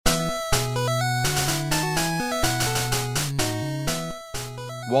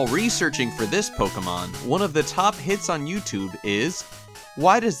While researching for this Pokemon, one of the top hits on YouTube is,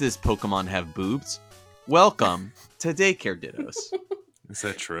 "Why does this Pokemon have boobs?" Welcome to Daycare Dittos. Is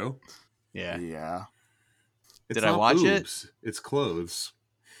that true? Yeah. Yeah. Did I watch it? It's clothes.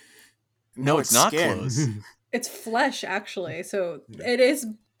 No, it's not skin. clothes. It's flesh, actually. So it is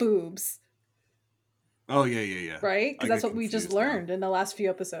boobs, Oh, yeah. right? I Because that's get what we just confused now. learned in the last few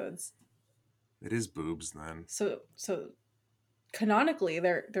episodes. It is boobs then. So canonically,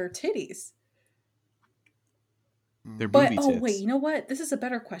 they're titties. They're But booby oh tits. wait, you know what? This is a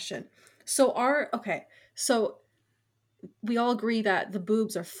better question. So so we all agree that the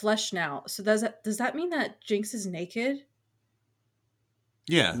boobs are flesh now. So does that mean that Jinx is naked?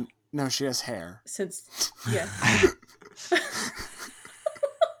 Yeah. No, she has hair. Since yeah.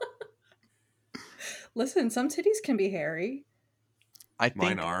 Listen, some titties can be hairy. I think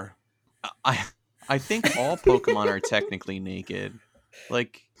Mine are. I think all Pokemon are technically naked.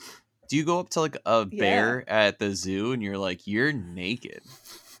 Like, do you go up to like a bear at the zoo and you're like, "You're naked"?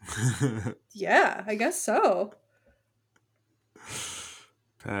 Yeah, I guess so.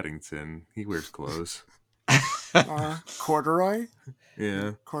 Paddington. He wears clothes. Corduroy?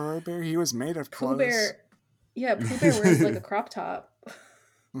 Yeah. Corduroy bear? He was made of Pooh clothes. Bear. Yeah, Pooh Bear wears like a crop top.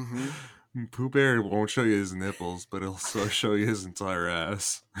 Mm-hmm. Pooh Bear won't show you his nipples, but he'll show you his entire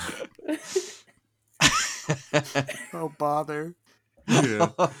ass. Oh, bother. Yeah.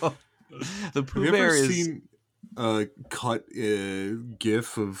 The Pooh Have you Bear ever is. seen a cut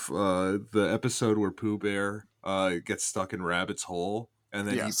gif of the episode where Pooh Bear gets stuck in Rabbit's hole and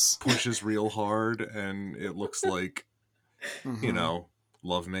then Yes. he pushes real hard and it looks like, you know,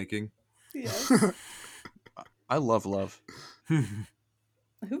 lovemaking? Yes. I love love.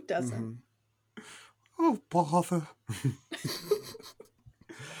 Who doesn't? Oh, bother.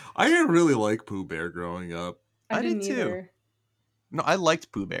 I didn't really like Pooh Bear growing up. I didn't did too. either. No, I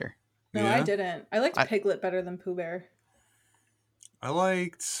liked Pooh Bear. No, Yeah? I didn't. I liked I- Piglet better than Pooh Bear. I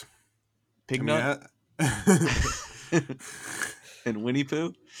liked Pignut and Winnie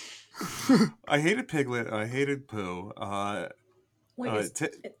Pooh. I hated Piglet. I hated Pooh. Wait,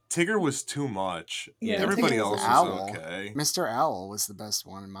 Tigger was too much. Yeah, Everybody Tigger else was was Owl. okay. Mr. Owl was the best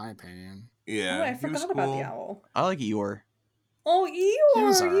one, in my opinion. Yeah, oh, I he was forgot about the cool. owl. I like Eeyore. Oh, Eeyore! He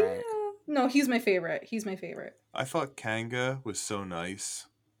was alright. Yeah. No, he's my favorite. He's my favorite. I thought Kanga was so nice.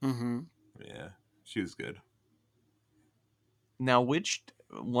 Mm-hmm. Yeah, she was good. Now, which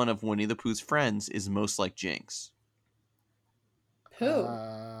one of Winnie the Pooh's friends is most like Jinx? Who?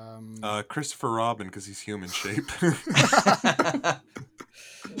 Christopher Robin, because he's human shape.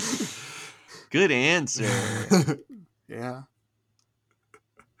 Good answer. Yeah.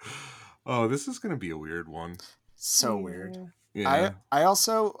 Oh, this is gonna be a weird one. So weird. Yeah. I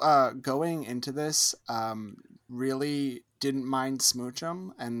also, going into this, really didn't mind Smoochum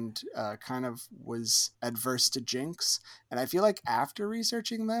and kind of was adverse to Jinx. And I feel like after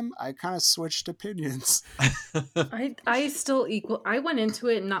researching them, I kind of switched opinions. I still I went into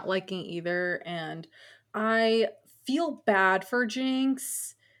it not liking either, and I feel bad for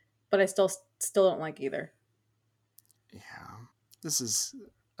Jinx, but I still don't like either. Yeah. This is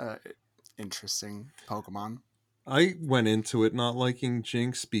interesting Pokemon. I went into it not liking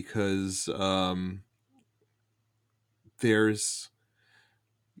Jinx because there's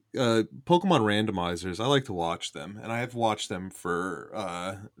Pokemon randomizers. I like to watch them, and I have watched them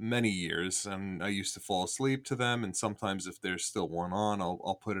for many years. And I used to fall asleep to them, and sometimes if there's still one on,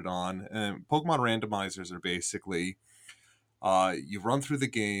 I'll put it on. And Pokemon randomizers are basically you run through the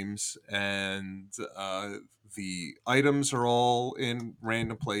games, and the items are all in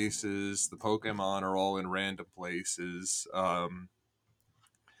random places. The Pokemon are all in random places.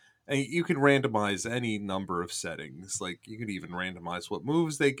 And you can randomize any number of settings. Like, you could even randomize what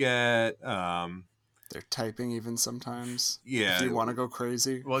moves they get. They're typing even sometimes. Yeah. If you want to go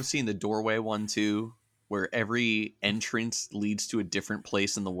crazy. Well, I've seen the doorway one too, where every entrance leads to a different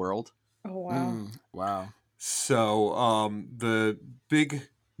place in the world. Oh wow. Wow. So, the big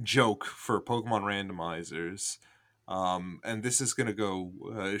joke for Pokemon randomizers, and this is going to go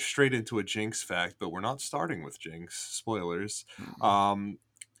straight into a Jinx fact, but we're not starting with Jinx. Spoilers.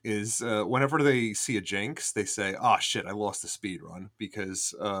 Is whenever they see a Jinx, they say, "Ah, shit, I lost the speed run,"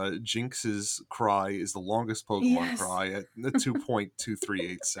 because Jinx's cry is the longest Pokemon cry at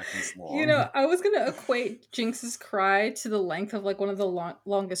 2.238 seconds long. You know, I was gonna equate Jinx's cry to the length of like one of the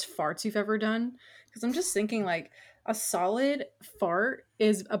longest farts you've ever done, because I'm just thinking like a solid fart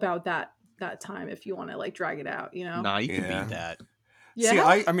is about that time if you want to like drag it out, you know? Nah, you can beat that. Yeah.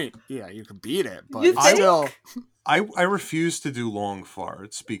 See, I mean, yeah, you could beat it, but You it's think? still I refuse to do long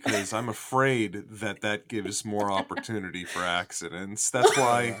farts because I'm afraid that gives more opportunity for accidents. That's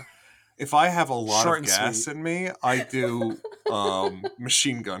why if I have a lot Short of and gas sweet. in me, I do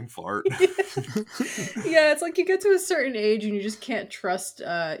machine gun fart. Yeah, it's like you get to a certain age and you just can't trust your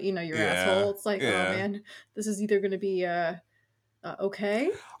Yeah, asshole. It's like, oh yeah. man, this is either going to be okay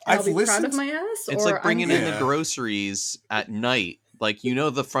and I'll I've be proud of listened. my ass, It's or like bringing in the Yeah. groceries at night. Like, you know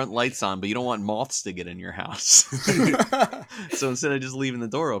the front light's on, but you don't want moths to get in your house. So instead of just leaving the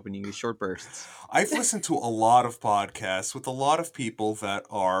door open, you get short bursts. I've listened to a lot of podcasts with a lot of people that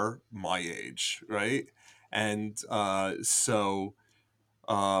are my age, right? And so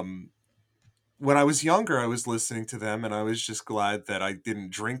when I was younger, I was listening to them and I was just glad that I didn't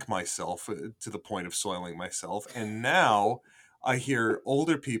drink myself to the point of soiling myself. And now I hear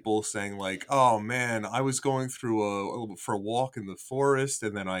older people saying like, "Oh man, I was going through for a walk in the forest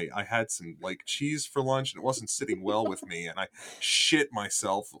and then I had some like cheese for lunch and it wasn't sitting well with me and I shit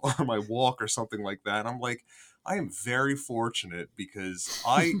myself on my walk or something like that." And I'm like, I am very fortunate because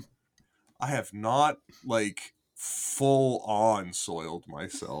I have not like full on soiled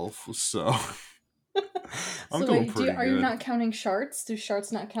myself. So I'm So doing wait, pretty are you good. not counting sharts? Do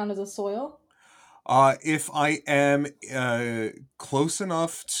sharts not count as a soil? If I am close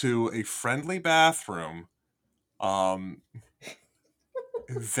enough to a friendly bathroom, um,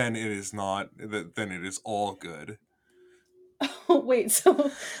 then it is not. Then it is all good. Oh wait, so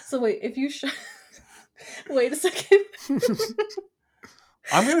wait, if you wait a second.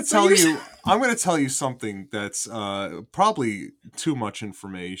 I'm gonna So tell you're you. I'm gonna tell you something that's probably too much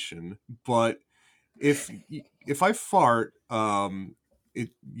information. But if I fart, it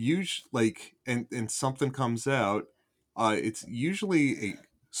usually like and something comes out, it's usually a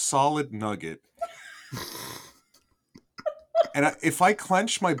solid nugget. And if I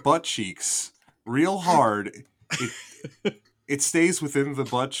clench my butt cheeks real hard, it stays within the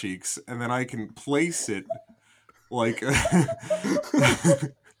butt cheeks, and then I can place it like.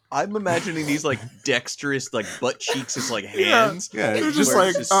 I'm imagining these like dexterous like butt cheeks as like Yeah. hands. Yeah, They're just where like,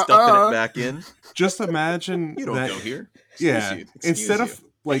 it's just stuffing it back in. just imagine You don't that. go here. Yeah, Excuse instead you. of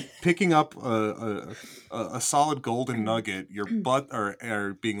like picking up a solid golden nugget, your butt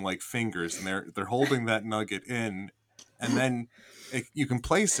are being like fingers, and they're holding that nugget in, and then you can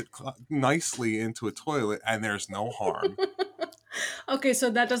place it nicely into a toilet, and there's no harm. Okay, so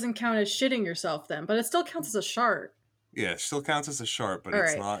that doesn't count as shitting yourself then, but it still counts as a shart. Yeah, it still counts as a sharp, but All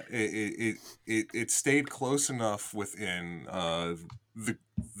it's right. not. It stayed close enough within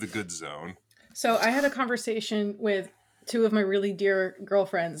the good zone. So I had a conversation with two of my really dear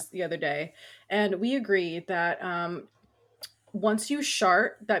girlfriends the other day, and we agreed that once you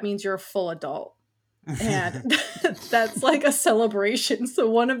shart, that means you're a full adult. And that's like a celebration. So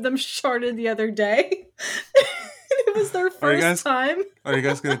one of them sharted the other day. It was their first time. Are you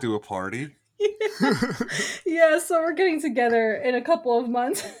guys gonna do a party? Yeah, so we're getting together in a couple of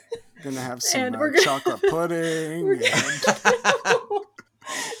months. Gonna have some And we're gonna- chocolate pudding. We're and...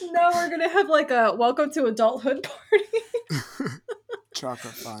 No, we're gonna have like a welcome to adulthood party.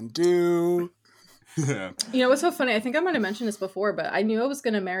 chocolate fondue. Yeah. You know what's so funny? I think I might have mentioned this before, but I knew I was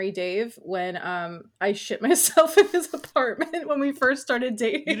gonna marry Dave when I shit myself in his apartment when we first started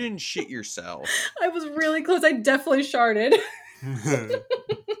dating. You didn't shit yourself. I was really close. I definitely sharted.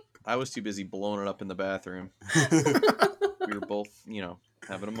 I was too busy blowing it up in the bathroom. We were both,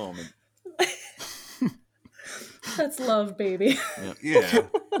 having a moment. That's love, baby. Yeah.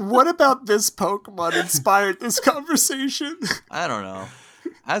 What about this Pokemon inspired this conversation? I don't know.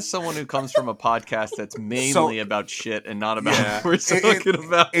 As someone who comes from a podcast that's mainly about shit and not about what we're talking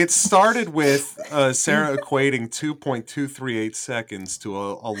about. It started with Sarah equating 2.238 seconds to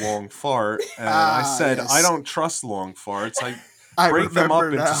a long fart, and I said, yes. I don't trust long farts. I break them up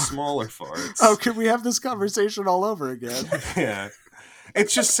remember into now. smaller farts. Oh, can we have this conversation all over again? Yeah.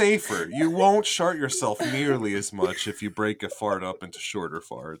 It's just safer. You won't shart yourself nearly as much if you break a fart up into shorter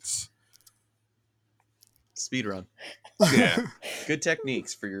farts. Speedrun. Yeah. Good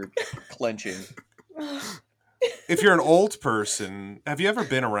techniques for your clenching. If you're an old person, have you ever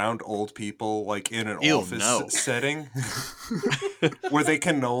been around old people, like in an office setting, where they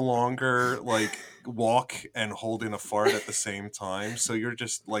can no longer like walk and hold in a fart at the same time? So you're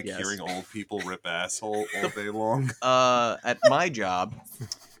just like hearing old people rip asshole all day long. At my job,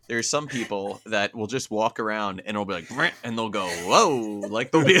 there's some people that will just walk around and it'll be like, "Brr," and they'll go, whoa,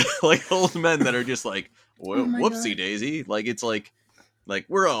 like they'll be like old men that are just like, whoopsie daisy, like it's like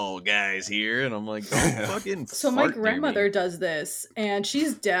we're all guys here, and I'm like, don't fucking. So my grandmother does this, and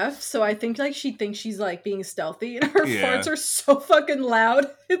she's deaf, so I think like she thinks she's like being stealthy, and her farts are so fucking loud.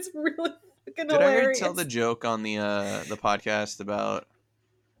 It's really Fucking Did I already hilarious. tell the joke on the podcast about?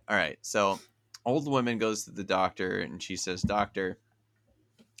 All right, so old woman goes to the doctor and she says, "Doctor,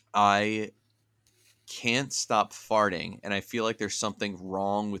 I can't stop farting, and I feel like there's something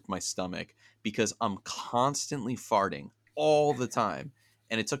wrong with my stomach because I'm constantly farting all the time,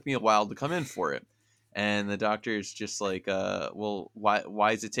 and it took me a while to come in for it." And the doctor is just like, "Well,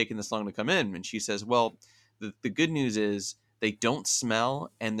 why is it taking this long to come in?" And she says, "Well, the good news is." They don't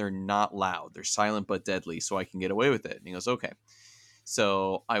smell and they're not loud. They're silent but deadly, so I can get away with it. And he goes, "Okay.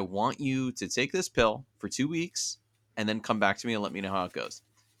 So I want you to take this pill for 2 weeks and then come back to me and let me know how it goes."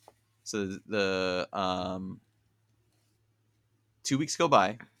 So the 2 weeks go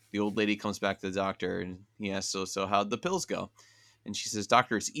by. The old lady comes back to the doctor and he asks, "So how'd the pills go?" And she says,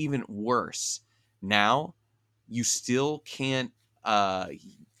 "Doctor, it's even worse. Now you still can't. They're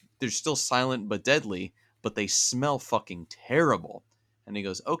still silent but deadly, but they smell fucking terrible." And he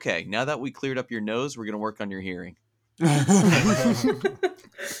goes, "Okay, now that we cleared up your nose, we're gonna work on your hearing."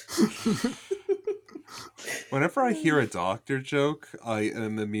 Whenever I hear a doctor joke, I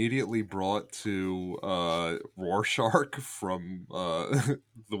am immediately brought to Rorschach from The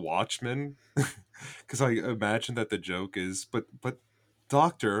Watchmen, because I imagine that the joke is, but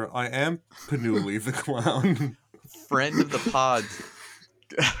doctor, I am Panuli the clown. Friend of the pod,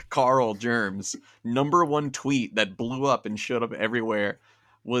 Carl Germs, #1 tweet that blew up and showed up everywhere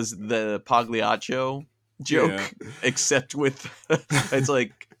was the Pagliaccio joke, Yeah. except with it's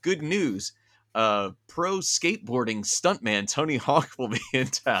like, "Good news, pro skateboarding stuntman Tony Hawk will be in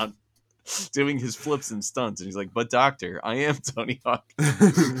town doing his flips and stunts," and he's like, "But doctor, I am Tony Hawk."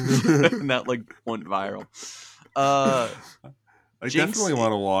 And that like went viral. I Jinx, definitely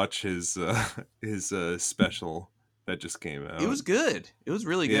want to watch his special that just came out. it was good. It was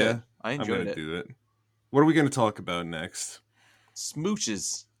really Yeah, good. I I'm enjoyed gonna it. do it. What are we gonna talk about next?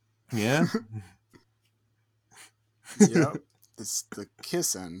 Smooches. Yeah. Yep. It's the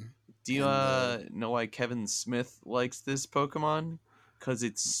kissing. Do you And know why Kevin Smith likes this Pokemon? Because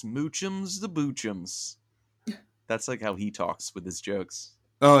it's Smoochums the Boochums. That's like how he talks with his jokes.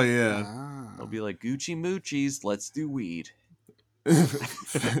 Oh yeah. He'll be like, "Gucci Moochies, let's do weed." For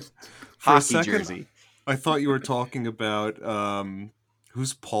a Hockey second, jersey. I thought you were talking about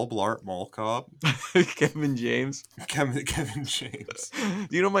who's Paul Blart Mall Cop? Kevin James. Kevin James.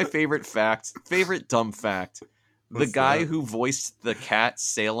 Do you know my favorite dumb fact? What's The guy that? who voiced the cat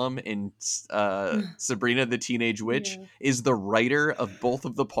Salem in Sabrina the Teenage Witch Yeah. is the writer of both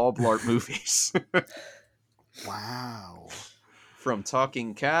of the Paul Blart movies. wow. From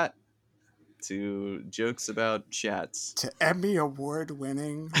Talking Cat to jokes about chats. To Emmy Award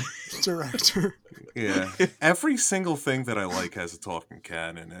winning director. Yeah. Every single thing that I like has a talking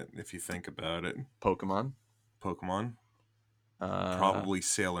cat in it, if you think about it. Pokemon. Pokemon. Uh, Probably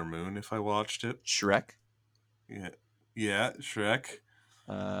Sailor Moon if I watched it. Shrek. Yeah. Yeah, Shrek.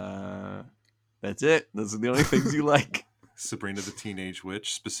 That's it. Those are the only things you like. Sabrina the Teenage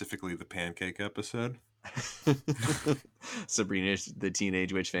Witch, specifically the pancake episode. Sabrina the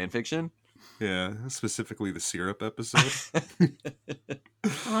Teenage Witch fanfiction. Yeah, specifically the syrup episode.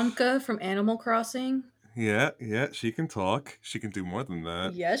 Anka from Animal Crossing. Yeah, she can talk. She can do more than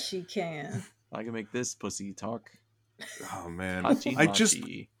that. Yes, she can. I can make this pussy talk. Oh man, Hachi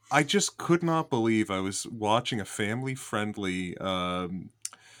machi. I just could not believe I was watching a family-friendly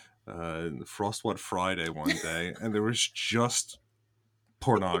Frostwhat Friday one day, and there was just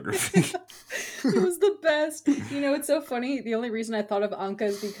pornography. It was the best. You know, it's so funny. The only reason I thought of Anka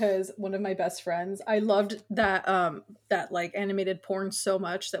is because one of my best friends, I loved that that like animated porn so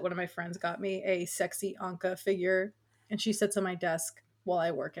much that one of my friends got me a sexy Anka figure, and she sits on my desk while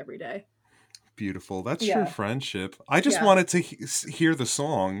I work every day. Beautiful. That's Yeah. true friendship. I just Yeah. wanted to hear the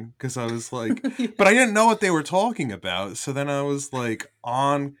song because I was like, but I didn't know what they were talking about. So then I was like,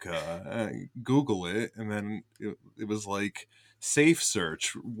 Anka, Google it, and then it was like safe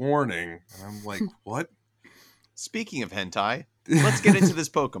search warning, and I'm like, what? Speaking of hentai, let's get into this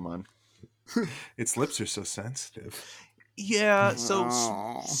Pokemon. Its lips are so sensitive. Yeah, so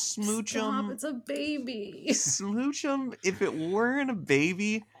Aw. Stop, Smoochum, it's a baby. Smoochum, if it weren't a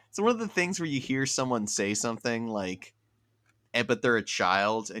baby, it's one of the things where you hear someone say something like, but they're a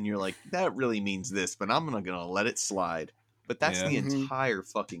child, and you're like, that really means this, but I'm not gonna let it slide. But that's Yeah. the Mhm. entire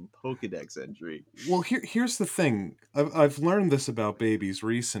fucking Pokedex entry. Well, here's the thing. I've learned this about babies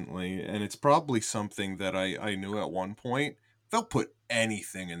recently, and it's probably something that I knew at one point. They'll put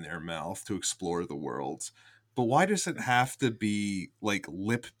anything in their mouth to explore the world. But why does it have to be like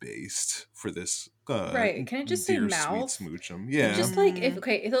lip based for this? Right, can it just say dear mouth? sweet smoochum? Yeah. Just like if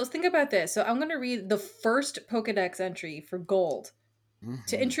okay, let's think about this. So I'm gonna read the first Pokedex entry for gold. To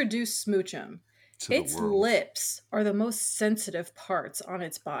Mhm. introduce Smoochum, To the its world. lips are the most sensitive parts on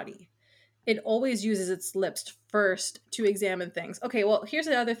its body. It always uses its lips first to examine things. Okay, well, here's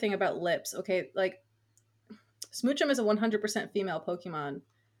the other thing about lips. Okay, like Smoochum is a 100% female Pokemon.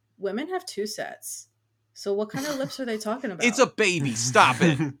 Women have two sets. So what kind of lips are they talking about? It's a baby. Stop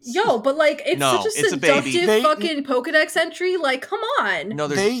it. Yo, but like it's No, such a it's a baby. seductive They- fucking Pokedex entry. Like, come on. No,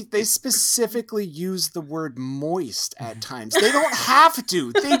 there's They specifically use the word moist at times. They don't have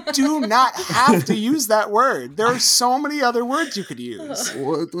to. They do not have to use that word. There are so many other words you could use.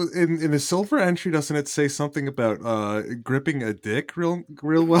 Well, in the silver entry, doesn't it say something about gripping a dick real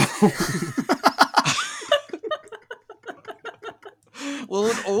well? well,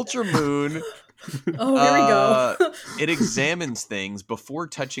 in Ultra Moon, Oh, here we go. it examines things before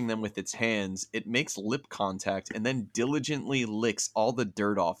touching them with its hands. It makes lip contact and then diligently licks all the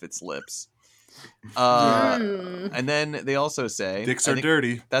dirt off its lips. And then they also say Dicks I are think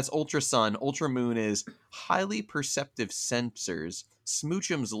dirty. That's Ultra Sun. Ultra Moon is highly perceptive sensors.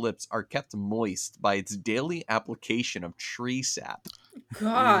 Smoochum's lips are kept moist by its daily application of tree sap.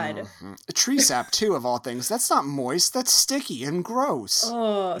 God. Mhm. A tree sap, too, of all things. That's not moist. That's sticky and gross.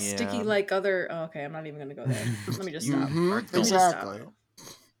 Oh, Yeah. sticky like other. Oh, okay, I'm not even gonna go there. Let me just You stop. Mhm, are Let me just stop. exactly.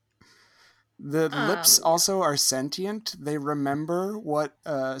 The lips Um, also are sentient. They remember what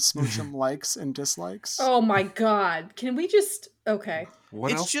Smoochum likes and dislikes. Oh my god. Can we just. Okay.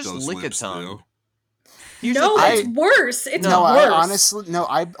 What It's else just does lips Lickitung. do? Here's No, the it's thing. worse. It's no, worse.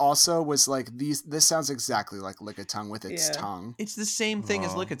 I honestly was like, this sounds exactly like Lickitung with its Yeah. tongue. It's the same thing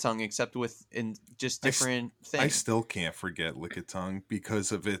as Oh. Lickitung, except with in just I s- different I things. still can't forget Lickitung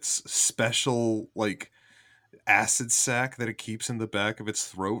because of its special like acid sac that it keeps in the back of its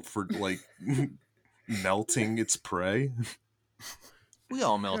throat for like melting its prey. We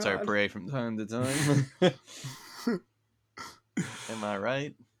all melt our God. prey from time to time. Am I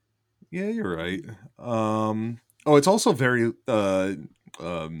right? Yeah, you're right. Oh, it's also very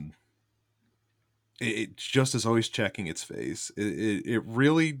it just is always checking its face. It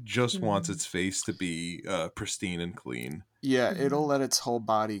really just wants Mm. its face to be pristine and clean. Yeah, it'll Mhm. let its whole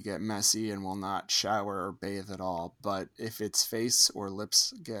body get messy and will not shower or bathe at all. But if its face or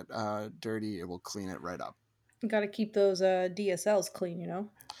lips get dirty, it will clean it right up. You gotta keep those DSLs clean, you know?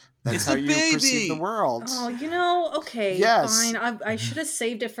 That's It's how a you perceive the baby! world. Oh, okay, Yes. fine. I should have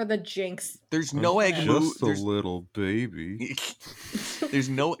saved it for the Jinx. There's no egg Whatever. move. Just a little baby. There's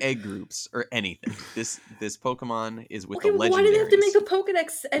no egg groups or anything. This Pokemon is with Okay, the but why do they have to make legendaries. the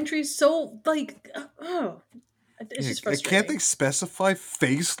Pokedex entry so like? Oh, it's just frustrating. Can't they specify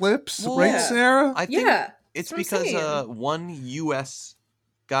face lips, Well, right, yeah. Sarah? I think Yeah, it's that's what I'm because saying. one U.S.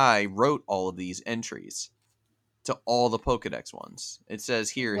 guy wrote all of these entries to all the Pokedex ones. It says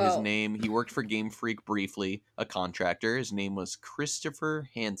here his Well- name. He worked for Game Freak briefly, a contractor. His name was Christopher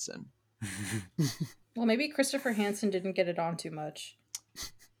Hansen. Well, maybe Christopher Hansen didn't get it on too much.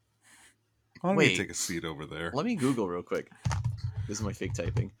 Why don't Wait. you take a seat over there? Let me Google real quick. This is my fake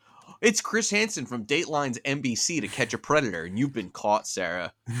typing. It's Chris Hansen from Dateline's NBC To Catch a Predator, and you've been caught,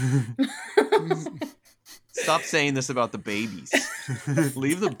 Sarah. Stop saying this about the babies.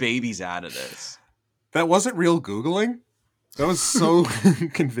 Leave the babies out of this. That wasn't real Googling? That was so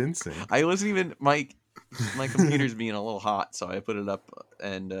convincing. I wasn't even my computer's being a little hot, so I put it up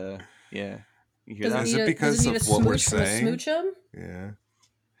and yeah. You hear Does that? Is it it need because does it need of a what we're smooch from a saying? smoochum? Yeah.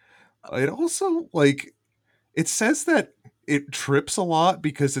 It also, like, it says that it trips a lot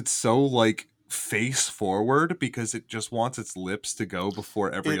because it's so, like, face forward because it just wants its lips to go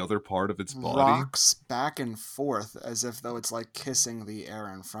before every It other part of its body. Rocks back and forth as if though it's like kissing the air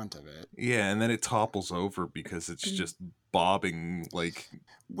in front of it. Yeah, and then it topples over because it's just bobbing, like,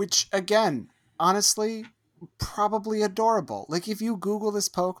 Which, again, honestly, probably adorable. Like, if you Google this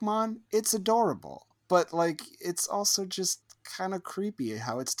Pokemon, it's adorable. But, like, it's also just kind of creepy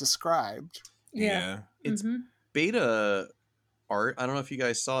how it's described. Yeah. It's Mhm. beta art. I don't know if you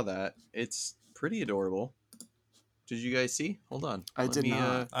guys saw that. It's pretty adorable. Did you guys see? Hold on. I did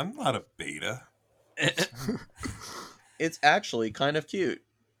not. I'm not a beta. It's actually kind of cute.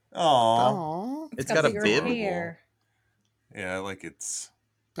 Aww. Aw, It's got a bigger bib. hair. Yeah, I like its...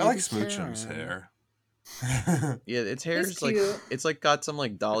 I baby like Smoochum's Karen. hair. Yeah, its hair It's is like cute. it's like got some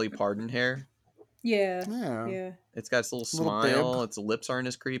like Dolly Parton hair. Yeah. Yeah. Yeah. It's got its little Little smile. bib. Its lips aren't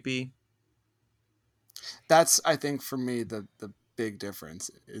as creepy. That's, I think, for me, the big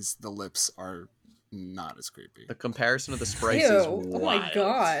difference is the lips are not as creepy. The comparison of the sprites Ew. is Oh wild. my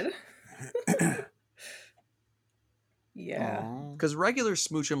god. Yeah. Aw. Because regular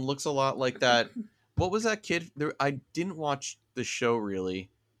Smoochum looks a lot like that. What was that kid? I didn't watch the show really.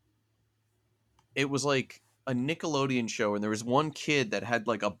 It was like a Nickelodeon show, and there was one kid that had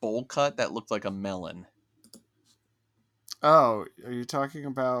like a bowl cut that looked like a melon. Oh, are you talking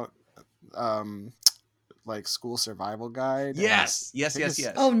about um like School Survival Guide? Yes, I think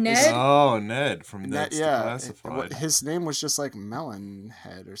yes. Oh, his- Ned? Oh, Ned from Net, Ned's yeah, Declassified. his name was just like Melon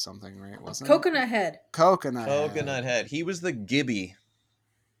Head or something, right? Wasn't Coconut Head. it? Coconut Coconut Head. He was the Gibby.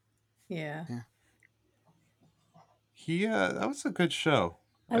 Yeah. He that was a good show.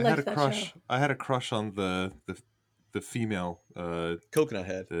 I had liked a that crush. show. I had a crush on the female Coconut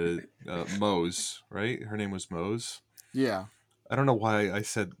Head. the Mose, right? Her name was Mose. Yeah. I don't know why I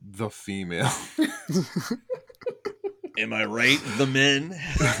said the female. Am I right? The men.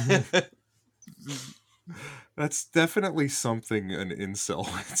 That's definitely something an incel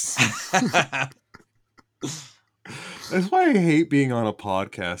would say. That's why I hate being on a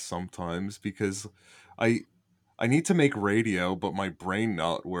podcast sometimes, because I need to make radio, but my brain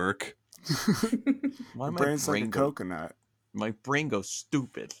not work. Why Your my brain's like a brain go? coconut. My brain goes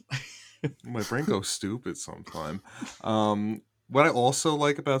stupid. My brain goes stupid sometime. What I also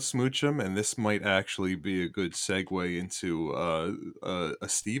like about Smoochum, and this might actually be a good segue into a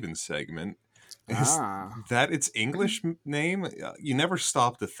Steven segment, is that its English name, you never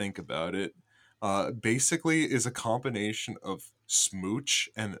stop to think about it, basically is a combination of smooch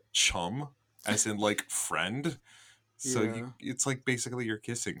and chum, as in like friend. So Yeah. it's like basically your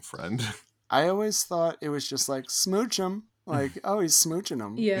kissing friend. I always thought it was just like smooch him, like oh he's smooching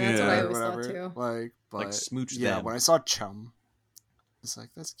him, Yeah, that's what I Yeah. or always thought whatever. too. But Like smooch yeah, them. when I saw chum, it's like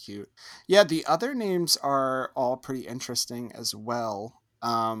that's cute. Yeah, the other names are all pretty interesting as well.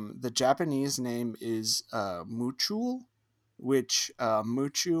 The Japanese name is Muchul, which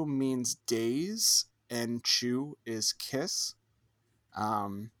Muchu means days and Chu is kiss.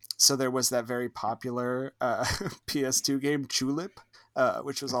 So there was that very popular PS2 game Chulip,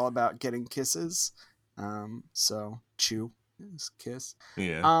 which was all about getting kisses. So Chu is kiss.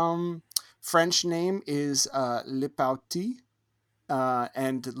 Yeah. French name is Lipauti,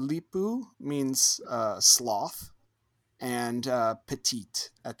 and Lipu means sloth, and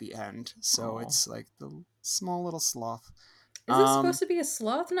petite at the end. So Aw. it's like the small little sloth. Is it supposed to be a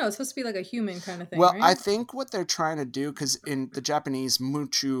sloth? No, it's supposed to be like a human kind of thing, Well, right? I think what they're trying to do, because in the Japanese,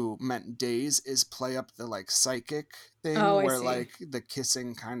 muchu meant days, is play up the like psychic thing, Oh, I where see. like the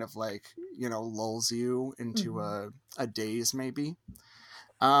kissing kind of like lulls you into a daze maybe.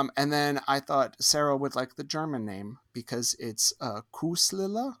 And then I thought Sarah would like the German name because it's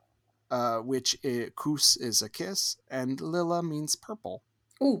Kuslila, which Kus is a kiss and Lila means purple.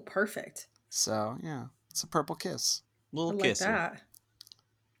 Ooh, perfect. So yeah, it's a purple kiss. I Little like kisser. that.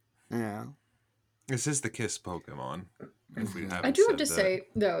 Yeah. This is the kiss Pokemon. If we haven't I do said have to that. say,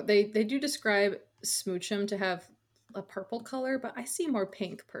 though, they do describe Smoochum to have a purple color, but I see more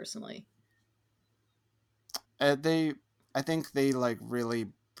pink personally. I think they like really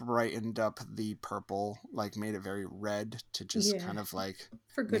brightened up the purple, like made it very red to just Yeah. kind of like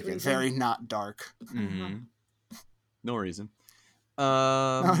For good make it reason. very not dark. Mm-hmm. No reason.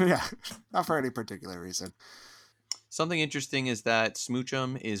 Yeah, not for any particular reason. Something interesting is that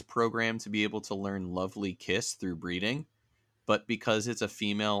Smoochum is programmed to be able to learn Lovely Kiss through breeding, but because it's a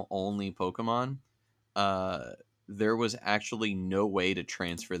female-only Pokemon, there was actually no way to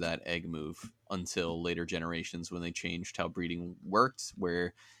transfer that egg move until later generations when they changed how breeding worked,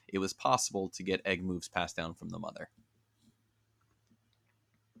 where it was possible to get egg moves passed down from the mother.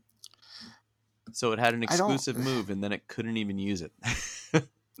 So it had an I don't- exclusive move, and then it couldn't even use it.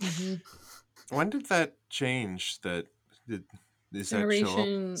 When did that change? Is that show up?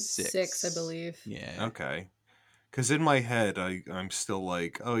 Generation Six. 6, I believe. Yeah. Okay. Because in my head, I'm still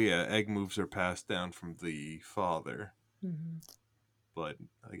like, oh yeah, egg moves are passed down from the father. Mm-hmm. But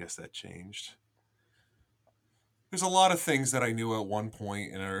I guess that changed. There's a lot of things that I knew at one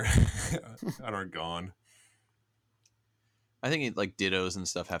point and are and are gone. I think it, like Dittos and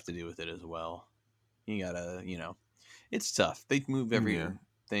stuff have to do with it as well. You gotta, it's tough. They move Yeah.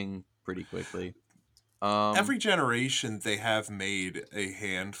 everything pretty quickly. Every generation, they have made a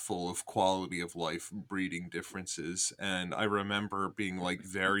handful of quality of life breeding differences, and I remember being like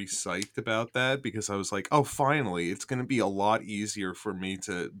very psyched about that because I was like, oh, finally, it's going to be a lot easier for me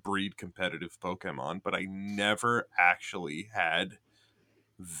to breed competitive Pokemon, but I never actually had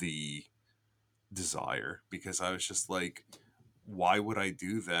the desire because I was just like, why would I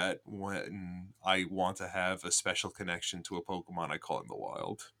do that when I want to have a special connection to a Pokemon I caught in the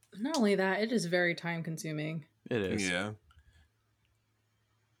wild? Not only that, it is very time consuming. It is. Yeah.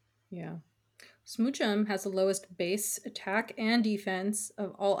 Yeah. Smoochum has the lowest base attack and defense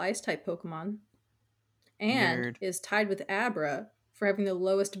of all ice type Pokemon. And Nerd. is tied with Abra for having the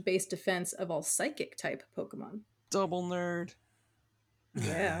lowest base defense of all psychic type Pokemon. Double nerd.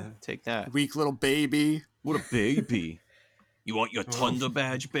 Yeah. Take that. Weak little baby. What a baby. You want your Thunder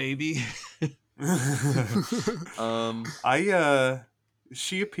badge, baby?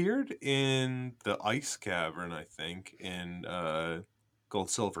 She appeared in the Ice Cavern, I think, in Gold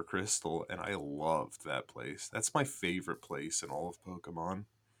Silver Crystal, and I loved that place. That's my favorite place in all of Pokemon.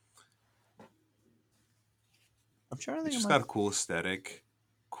 I'm trying to It's think. just got a cool aesthetic,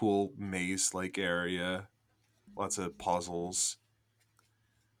 cool maze-like area, lots of puzzles.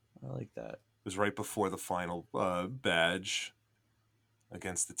 I like that. It was right before the final badge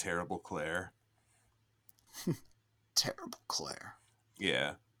against the terrible Claire. Terrible Claire.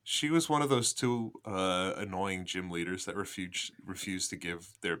 Yeah. She was one of those two annoying gym leaders that refused to give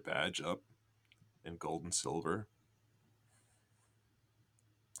their badge up in Gold and Silver.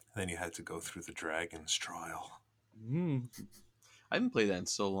 Then you had to go through the Dragon's Trial. I haven't played that in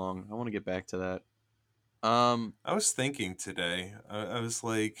so long. I want to get back to that. I was thinking today, I was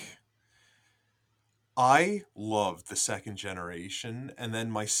like, I loved the second generation, and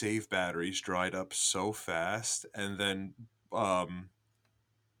then my save batteries dried up so fast, and then my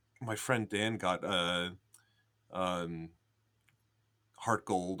friend Dan got Heart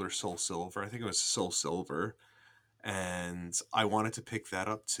Gold or Soul Silver. I think it was Soul Silver. And I wanted to pick that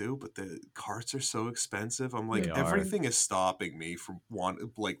up too, but the carts are so expensive. I'm like, They are. everything is stopping me from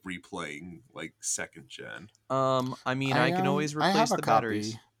replaying like second gen. I mean, I can always I replace have a the copy,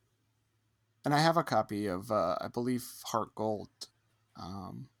 batteries. and I have a copy of I believe Heart Gold.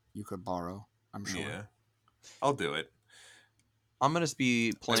 You could borrow. I'm sure. Yeah, I'll do it. I'm going to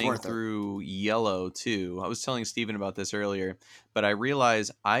be playing worth it. through Yellow too. I was telling Steven about this earlier, but I realize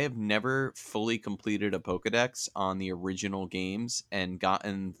I have never fully completed a Pokedex on the original games and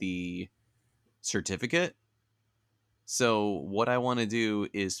gotten the certificate. So what I want to do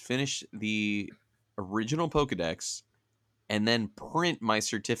is finish the original Pokedex and then print my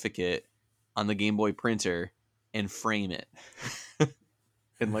certificate on the Game Boy printer and frame it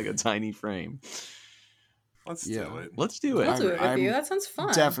in like a tiny frame. Let's Yeah. do it. Let's do it. I'll do it with I'm you. That sounds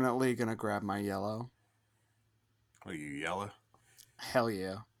fun. Definitely gonna grab my yellow. Are you yellow? Hell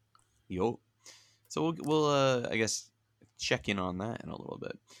yeah. Yo. So we'll I guess check in on that in a little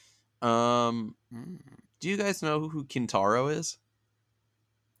bit. Do you guys know who Kintaro is?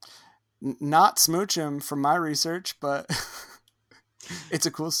 Not Smoochum from my research, but it's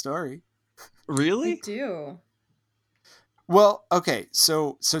a cool story. I Really? do. Well, okay,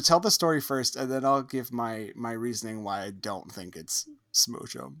 so tell the story first, and then I'll give my reasoning why I don't think it's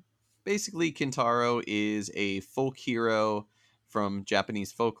Smoochum. Basically, Kintaro is a folk hero from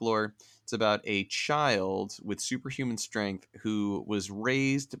Japanese folklore. It's about a child with superhuman strength who was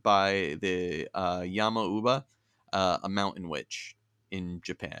raised by the Yama-uba, a mountain witch in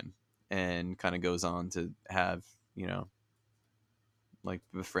Japan, and kind of goes on to have, like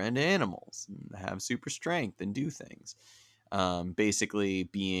befriend animals and have super strength and do things. Basically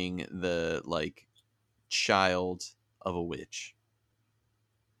being the like child of a witch.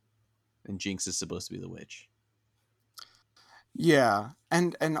 And Jinx is supposed to be the witch. Yeah,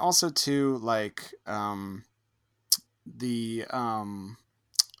 and also too, like the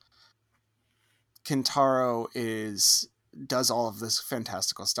Kintaro does all of this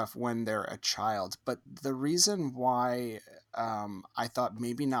fantastical stuff when they're a child, but the reason why I thought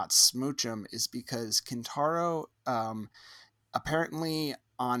maybe not Smoochum is because Kintaro apparently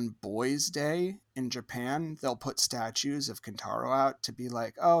on Boys' Day in Japan, they'll put statues of Kintaro out to be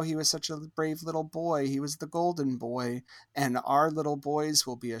like, oh, he was such a brave little boy. He was the golden boy. And our little boys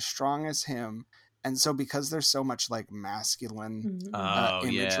will be as strong as him. And so because there's so much like masculine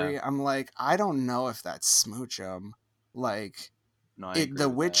imagery, I'm like, I don't know if that's Smoochum. Like, No, the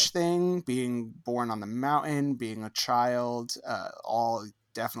witch thing, being born on the mountain, being a child, all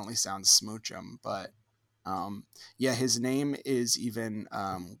definitely sounds Smoochum. But yeah, his name is even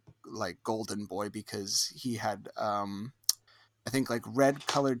like Golden Boy because he had I think like red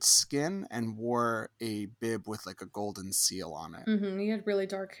colored skin and wore a bib with like a golden seal on it. He had really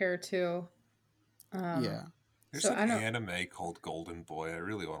dark hair too. Yeah. There's an anime called Golden Boy. I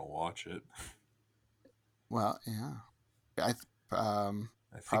really want to watch it. Well, yeah. I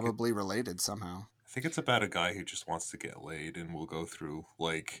probably related somehow. I think it's about a guy who just wants to get laid and will go through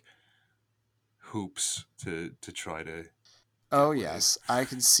like hoops to try to. Oh yes, I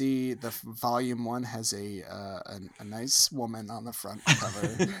can see the volume 1 has a nice woman on the front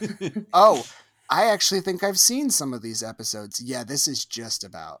cover. Oh, I actually think I've seen some of these episodes. Yeah, this is just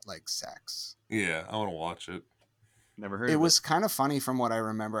about like sex. Yeah, I want to watch it. Never heard It of was kind of funny from what I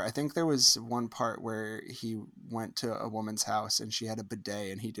remember. I think there was one part where he went to a woman's house and she had a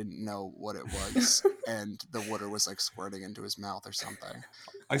bidet and he didn't know what it was, and the water was like squirting into his mouth or something.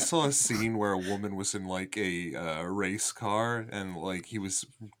 I saw a scene where a woman was in like a race car and like he was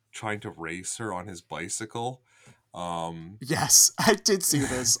trying to race her on his bicycle. Yes, I did see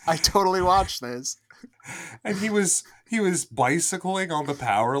this. I totally watched this. And he was bicycling on the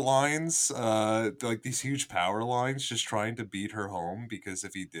power lines, like these huge power lines, just trying to beat her home because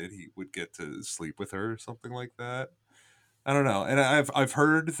if he did, he would get to sleep with her or something like that. I don't know, and I've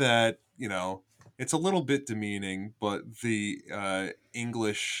heard that it's a little bit demeaning, but the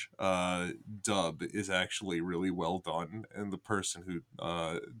English dub is actually really well done, and the person who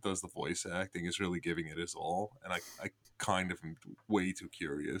does the voice acting is really giving it his all. And I kind of am way too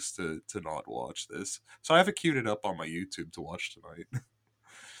curious to not watch this, so I have it queued it up on my YouTube to watch tonight.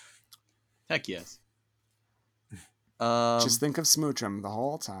 Heck yes. Just think of Smoochum the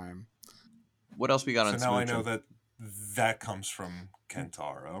whole time. What else we got So on now I Smoochum? know that comes from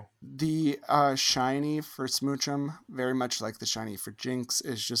Kentaro. The shiny for Smoochum, very much like the shiny for Jinx,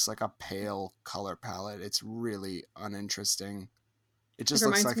 is just like a pale color palette. It's really uninteresting. It just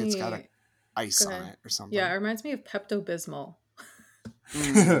looks like it's got ice on it or something. Yeah, it reminds me of Pepto-Bismol.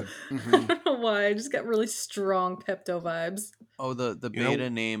 Mm-hmm. I don't know why. I just got really strong Pepto vibes. Oh, the beta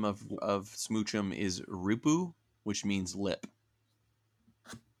name of Smoochum is Rupu, which means lip.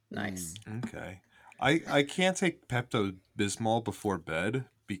 Nice. Okay. I can't take Pepto-Bismol before bed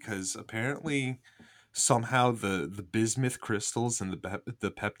because apparently somehow the bismuth crystals in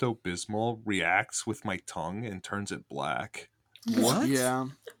the Pepto-Bismol reacts with my tongue and turns it black. What? Yeah.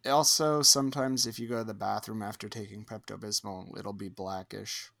 Also, sometimes if you go to the bathroom after taking Pepto-Bismol, it'll be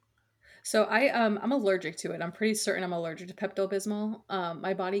blackish. So I'm allergic to it. I'm pretty certain I'm allergic to Pepto-Bismol.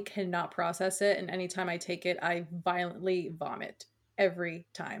 My body cannot process it, and anytime I take it, I violently vomit every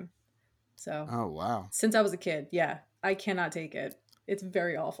time. So Oh, wow. since I was a kid, yeah, I cannot take it. It's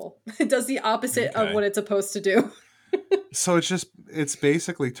very awful. It does the opposite of what it's supposed to do. So it's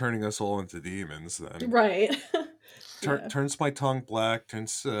basically turning us all into demons then. Right. Turns my tongue black,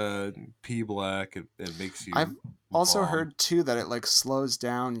 turns pee black, it makes you I've also vom. heard too that it like slows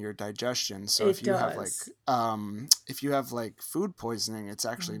down your digestion. So It if you have does. food poisoning, it's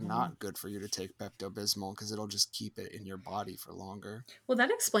actually not good for you to take Pepto-Bismol because it'll just keep it in your body for longer. Well,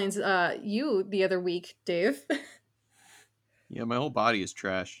 that explains you the other week, Dave. Yeah, my whole body is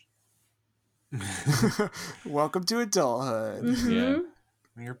trash. Welcome to adulthood. Yeah.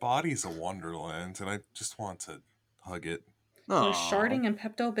 Your body's a wonderland, and I just want to hug it. So sharding and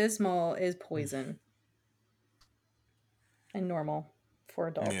Pepto-Bismol is poison. And normal for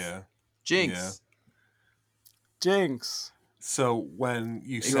adults. Yeah. Jinx. Yeah. Jinx. So when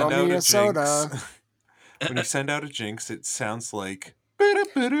you You send owe out me a a soda. Jinx, when you send out a Jinx, it sounds like.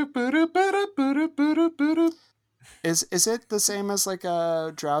 Is it the same as like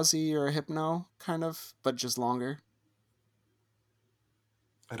a Drowsy or a Hypno kind of, but just longer?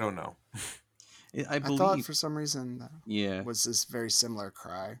 I don't know. I believe. I thought for some reason that Yeah. was this very similar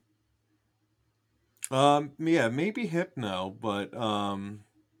cry. Yeah, maybe Hypno, but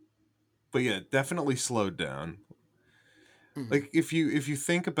yeah, definitely slowed down. Mhm. Like if you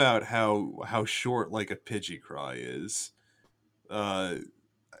think about how short like a Pidgey cry is,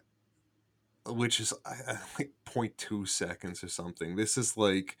 which is like 0.2 seconds or something. This is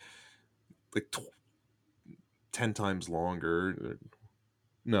like 10 times longer.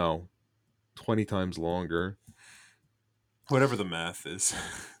 No, 20 times longer. Whatever the math is.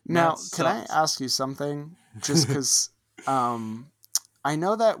 Now, Math can I sucks. ask you something? Just because I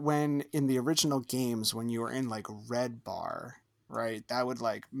know that when in the original games, when you were in like red bar, right, that would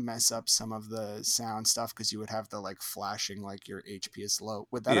like mess up some of the sound stuff because you would have the like flashing like your HP is low.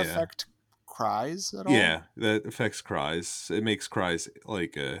 Would that Yeah. affect cries at all? Yeah, that affects cries. It makes cries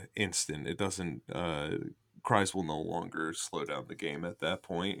like instant. It doesn't. Cries will no longer slow down the game at that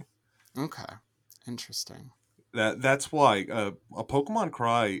point. Okay, interesting. That's why a Pokemon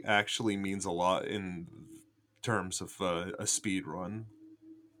cry actually means a lot in terms of a speed run,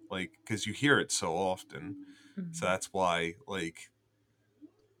 like because you hear it so often. Mm-hmm. So that's why, like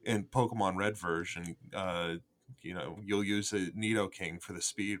in Pokemon Red version, you'll use a Nidoking for the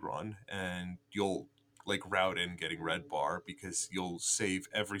speed run, and you'll like route in getting red bar because you'll save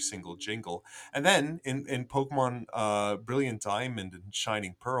every single jingle. And then in Pokemon Brilliant Diamond and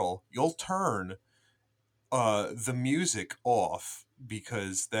Shining Pearl, you'll turn the music off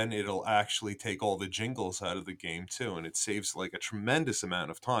because then it'll actually take all the jingles out of the game too, and it saves like a tremendous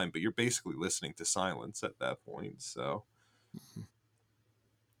amount of time, but you're basically listening to silence at that point. So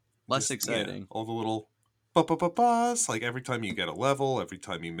Less exciting. all the little ba-ba-ba-bas, like every time you get a level, every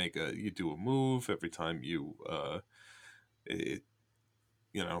time you do a move, every time it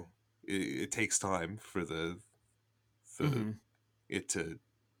you know, it takes time for the Mhm. it to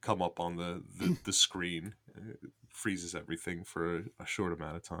come up on the screen. It freezes everything for a short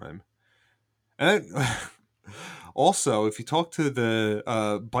amount of time. And also, if you talk to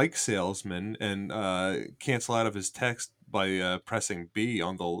the bike salesman and cancel out of his text by pressing B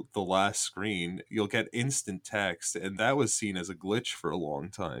on the last screen, you'll get instant text, and that was seen as a glitch for a long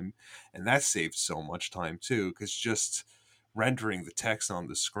time, and that saved so much time too, because just rendering the text on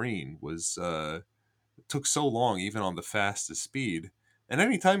the screen was took so long, even on the fastest speed. And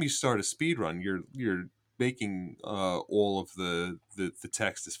anytime you start a speed run, you're making all of the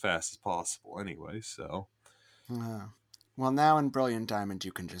text as fast as possible anyway. So Well, now in Brilliant Diamond,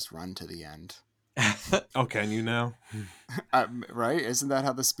 you can just run to the end. oh, can you now? Right? Isn't that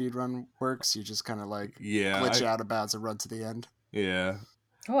how the speed run works? You just kind of like glitch out of bounds and run to the end. Yeah.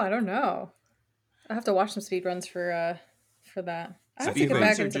 Oh, I don't know. I have to watch some speedruns for that. I have to Speed get runs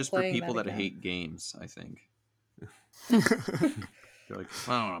back are into just for playing people that again. hate games, I think. They're like,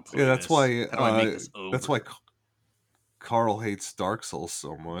 I don't want to play Yeah, that's this. why. How do I make this over? That's why Carl hates Dark Souls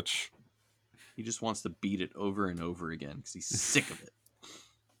so much. He just wants to beat it over and over again because he's sick of it.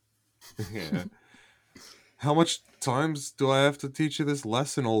 Yeah. How much times do I have to teach you this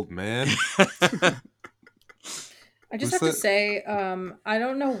lesson, old man? I just have to say, I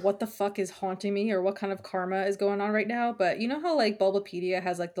don't know what the fuck is haunting me or what kind of karma is going on right now, but you know how like Bulbapedia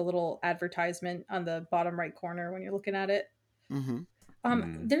has like the little advertisement on the bottom right corner when you're looking at it?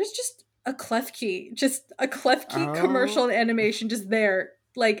 Mm-hmm. There's just a Klefki Oh. commercial and animation just there.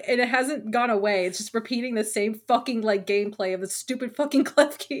 Like, and it hasn't gone away. It's just repeating the same fucking like gameplay of the stupid fucking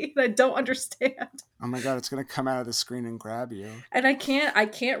Klefki that I don't understand. Oh my god, it's gonna come out of the screen and grab you. And I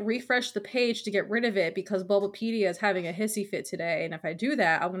can't refresh the page to get rid of it because Bulbapedia is having a hissy fit today. And if I do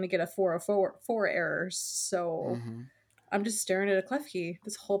that, I'm gonna get a 404 errors. So I'm just staring at a Klefki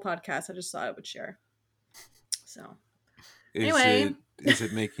this whole podcast. I just thought I would share. So anyway, is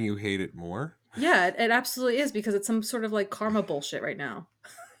it making you hate it more? Yeah, it absolutely is because it's some sort of like karma bullshit right now.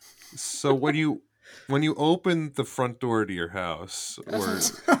 So when you open the front door to your house or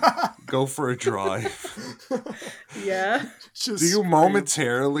go for a drive, yeah, do you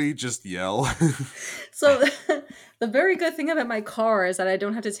momentarily just yell? So the very good thing about my car is that I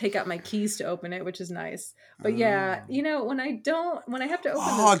don't have to take out my keys to open it, which is nice. But yeah, you know, when I have to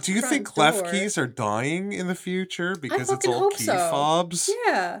open do you think Klefkis are dying in the future because it's all key fobs?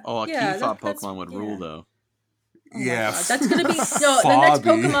 Yeah. Oh, a key fob Pokemon would rule though. Oh yeah, that's gonna be the next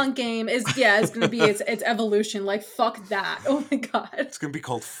Pokemon game is it's gonna be its evolution. Like fuck that. Oh my god. It's gonna be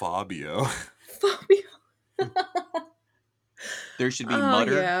called Fabio. Fabio. There should be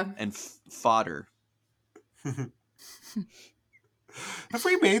Mutter and Fodder. Have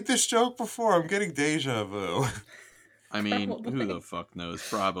we made this joke before? I'm getting deja vu. I mean, who the fuck knows?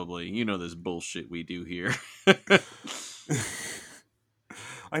 Probably. You know this bullshit we do here.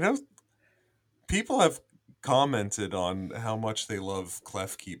 I know people have commented on how much they love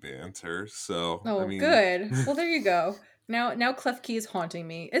Klefki banter, so I mean... good. Well, there you go. Now Klefki is haunting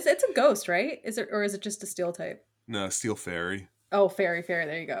me. It's a ghost, right? Is it just a steel type? No, Steel Fairy. Oh, fairy.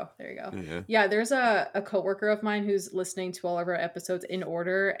 There you go. Yeah, there's a coworker of mine who's listening to all of our episodes in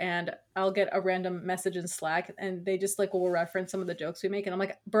order, and I'll get a random message in Slack, and they just like will reference some of the jokes we make, and I'm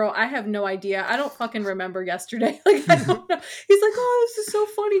like, bro, I have no idea. I don't fucking remember yesterday. Like, I don't know. He's like, oh, this is so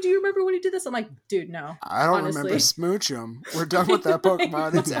funny. Do you remember when he did this? I'm like, dude, no. I don't remember Smoochum. We're done with that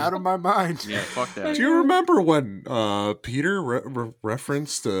Pokemon. It's out of my mind. Yeah, fuck that. Do you remember when Peter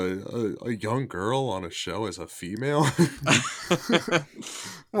referenced a young girl on a show as a female?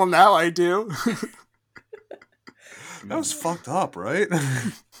 Well, now I do. That was fucked up, right?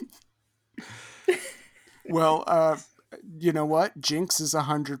 Well, you know what? Jinx is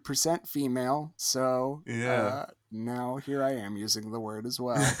 100% female, so now here I am using the word as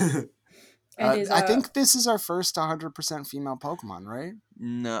well. I think this is our first 100% female Pokemon, right?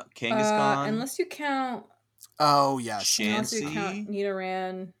 No, Kangaskhan. Unless you count... Oh, yes. Chansey. Unless you count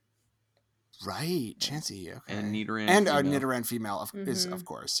Nidoran... Right, Chansey, okay. And Nidoran and female. Nidoran female is, of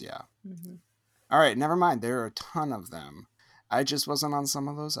course, yeah. All right, never mind. There are a ton of them. I just wasn't on some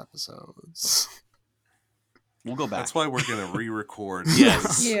of those episodes. We'll go back. That's why we're going to re-record.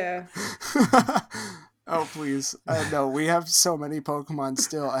 Yes. Yeah. Oh, please. No, we have so many Pokemon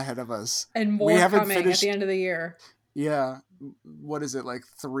still ahead of us. And more coming at the end of the year. Yeah. What is it, like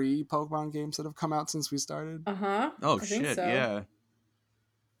 3 Pokemon games that have come out since we started? Uh-huh. Oh, shit, yeah.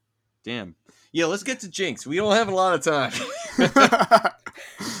 Damn. Yeah, let's get to Jinx. We don't have a lot of time.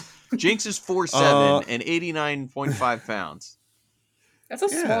 Jinx is 4'7" and 89.5 pounds. That's a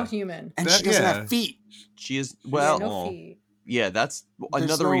Yeah. small human. And That- she doesn't yeah. have feet. She is Yeah, well. no small. feet. Yeah, that's There's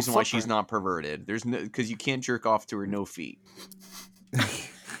another no reason why she's footprint. not perverted. There's no because you can't jerk off to her no feet.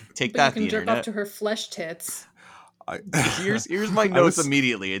 Take But that, you can the jerk internet. off to her flesh tits. Here's my I notes was-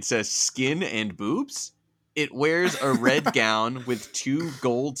 immediately. It says skin and boobs. It wears a red gown with 2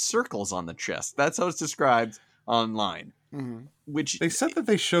 gold circles on the chest. That's how it's described online. Mhm. Which They said that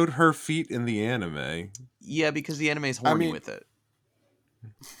they showed her feet in the anime. yeah, because the anime is horny mean- with it.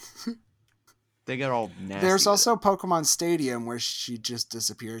 They got all nasty. There's with also Pokemon Stadium where she just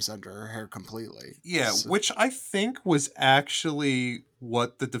disappears under her hair completely. Yeah, So- which I think was actually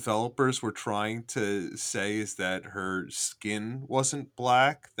what the developers were trying to say, is that her skin wasn't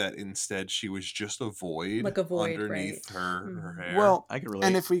black, that instead she was just a void, Like a void, underneath right. her Mhm. hair. Well, I could relate.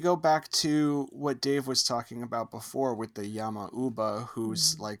 and if we go back to what Dave was talking about before with the Yamauba,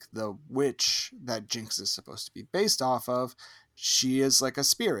 who's like the witch that Jinx is supposed to be based off of, she is like a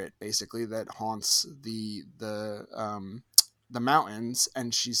spirit basically that haunts the mountains,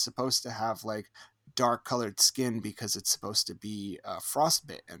 and she's supposed to have like dark colored skin because it's supposed to be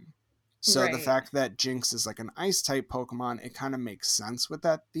frostbitten. So the Right. fact that Jinx is like an ice type Pokemon, it kind of makes sense with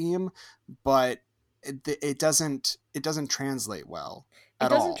that theme, but it doesn't translate well It at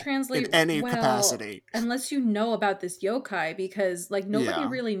doesn't all translate in any well capacity. unless you know about this yokai, because like nobody Yeah.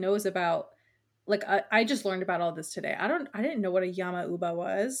 really knows about. Like I just learned about all this today. I didn't know what a Yamauba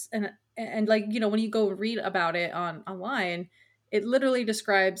was, and like when you go read about it online, it literally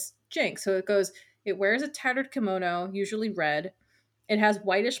describes Jinx. So it wears a tattered kimono, usually red. It has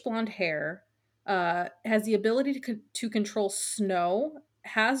whitish blonde hair. Has the ability to control snow.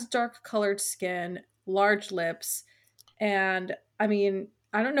 Has dark colored skin, large lips, and I mean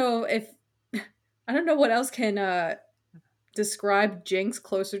I don't know what else can describe Jinx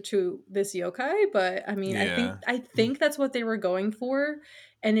closer to this yokai, but I mean Yeah. I think that's what they were going for,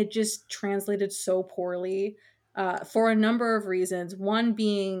 and it just translated so poorly for a number of reasons. One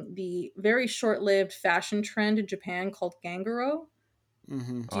being the very short-lived fashion trend in Japan called Ganguro.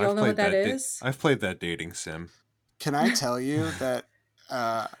 Hmm. Do y'all know what that is? I've played that dating sim. Can I tell you that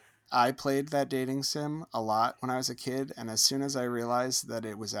I played that dating sim a lot when I was a kid, and as soon as I realized that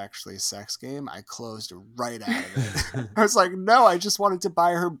it was actually a sex game, I closed right out of it. I was like, no, I just wanted to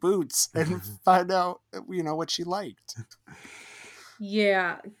buy her boots and find out, what she liked.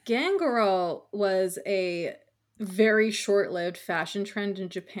 Yeah, Ganguro was a very short-lived fashion trend in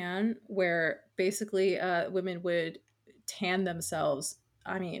Japan where basically women would tan themselves.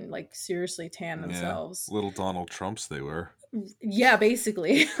 I mean, like seriously tan themselves. Little Donald Trumps they were. Yeah,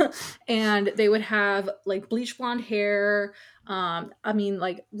 basically. And they would have like bleach blonde hair. I mean,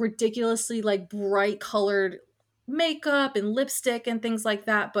 like ridiculously like bright colored makeup and lipstick and things like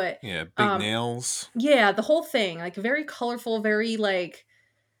that. But Yeah, big nails. yeah, the whole thing, like very colorful, very like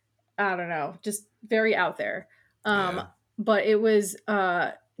I don't know, just very out there. Yeah. But it was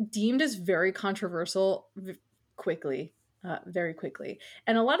deemed as very controversial very quickly.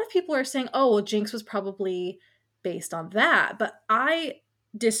 And a lot of people are saying, "Oh, well, Jinx was probably based on that," but I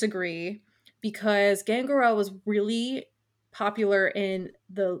disagree because Ganguro was really popular in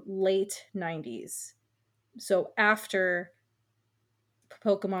the late 90s. So after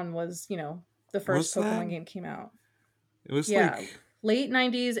Pokemon was, the first Was Pokemon that? game came out. It was Yeah. like Late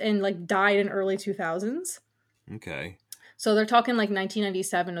 90s and like died in early 2000s. okay. So they're talking like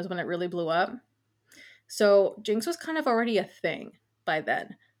 1997 was when it really blew up. So Jinx was kind of already a thing by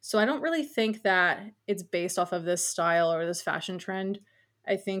then. So I don't really think that it's based off of this style or this fashion trend.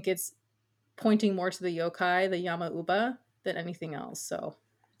 I think it's pointing more to the yokai, the Yamauba, than anything else. So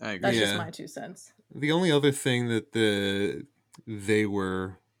I agree. that's just Yeah. my 2 cents. The only other thing that they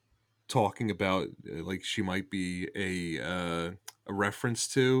were talking about, like she might be a reference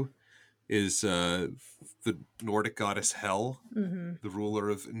to, is the Nordic goddess Hel, Mm-hmm. the ruler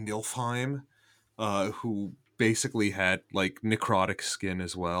of Nilfheim, who basically had like necrotic skin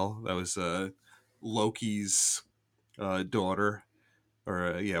as well. That was Loki's daughter,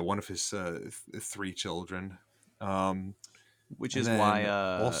 or one of his 3 children. Which And is then why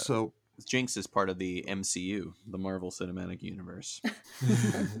also Jinx is part of the MCU, the Marvel Cinematic Universe.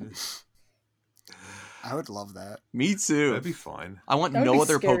 I would love that. Me too. that'd be fine. I want That would no be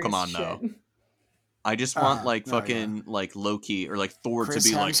other scary as Pokemon though. shit. I just want like Oh, yeah. fucking like Loki or like Thor Chris to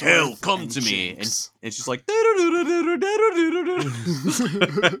be like, Hemsworth "Hell, come and to me," and Jinx. it's just like.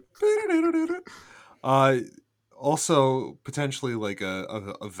 Also potentially like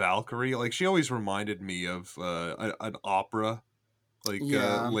a Valkyrie. Like she always reminded me of an opera like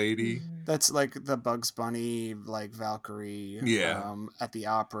Yeah. lady. That's like the Bugs Bunny, like Valkyrie. Yeah. At the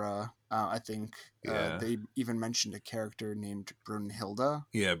opera, I think Yeah. they even mentioned a character named Brunhilde.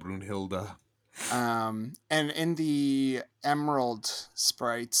 Yeah, Brunhilde. And in the Emerald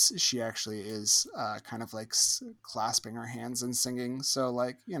sprites, she actually is kind of like clasping her hands and singing. So,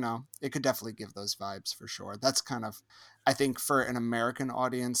 like, you know, it could definitely give those vibes for sure. That's kind of, I think, for an American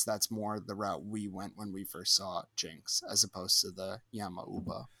audience, that's more the route we went when we first saw Jinx, as opposed to the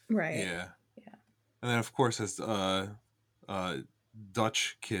Yamauba. Right. Yeah. And then, of course, as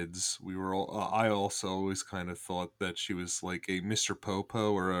Dutch kids, we were all. I also always kind of thought that she was like a Mr.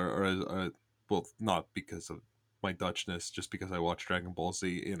 Popo or well, not because of my Dutchness, just because I watched Dragon Ball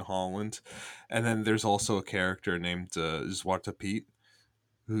Z in Holland. And then there's also a character named Zwarte Piet,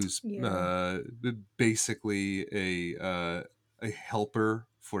 who's basically a helper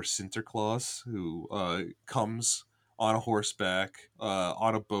for Sinterklaas, who comes on a horseback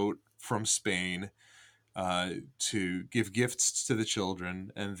on a boat from Spain to give gifts to the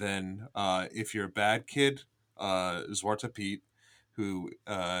children, and then if you're a bad kid, Zwarte Piet, who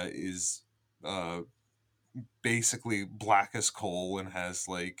is basically black as coal and has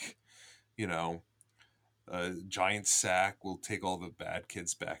like, you know, a giant sack, will take all the bad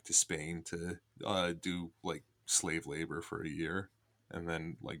kids back to Spain to do like slave labor for a year, and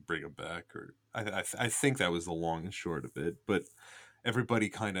then like bring them back. Or I think that was the long and short of it, but everybody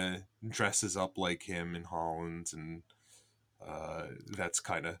kind of dresses up like him in Holland, and that's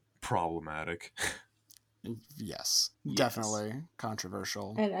kind of problematic. Yes, Yes. definitely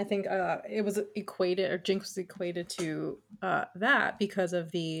controversial. And I think it was equated, or Jinx was equated to that because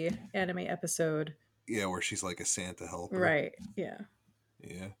of the anime episode. Yeah, where she's like a Santa helper. Right. Yeah.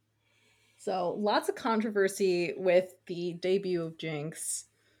 Yeah. So lots of controversy with the debut of Jinx,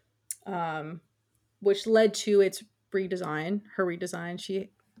 which led to its redesign. Her redesign.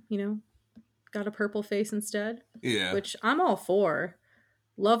 She, you know, got a purple face instead. Yeah. Which I'm all for.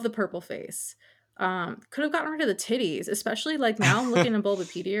 Love the purple face. Could have gotten rid of the titties, especially like now I'm looking at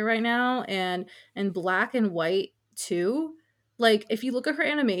Bulbapedia right now, and black and white too. Like if you look at her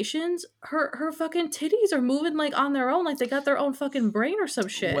animations, her fucking titties are moving like on their own, like they got their own fucking brain or some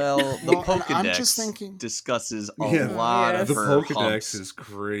shit. Well, the Well, and I'm Pokedex just thinking- discusses a Yeah, lot yes. of The her Pokedex humps. is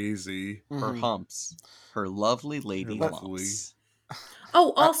crazy. Her Mhm. humps. Her lovely lady lovely. lumps.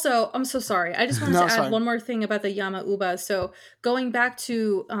 Oh, also, I'm so sorry. I just wanted No, to it's add fine. one more thing about the Yamauba. So going back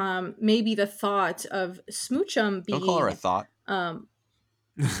to maybe the thought of Smoochum being Don't call her a thought. well,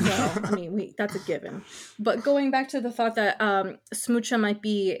 I mean, that's a given. But going back to the thought that Smoochum might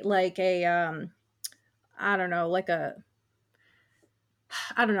be like a I don't know,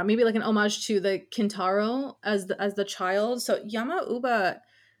 maybe like an homage to the Kintaro as the child. So Yamauba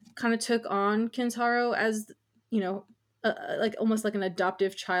kind of took on Kintaro as, you know, like almost like an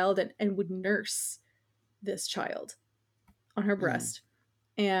adoptive child, and would nurse this child on her breast.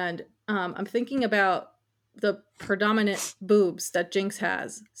 And I'm thinking about the predominant boobs that Jinx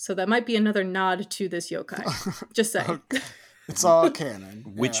has, so that might be another nod to this yokai. Just saying. Okay. It's all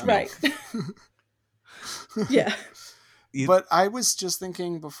canon. Witch yeah. milk. Right. Yeah. But I was just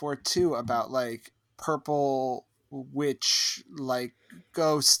thinking before too about like purple witch like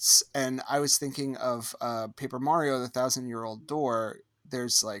ghosts, and I was thinking of Paper Mario: The Thousand-Year-Old Door.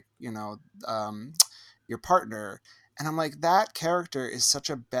 There's like, you know, your partner, and I'm like, that character is such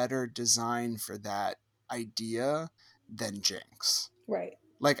a better design for that idea than Jinx. Right.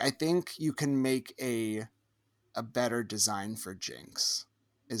 Like, I think you can make a better design for Jinx,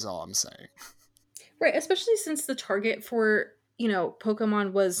 is all I'm saying. Right, especially since the target for, you know,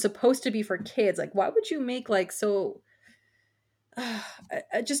 Pokemon was supposed to be for kids. Like, why would you make like so? I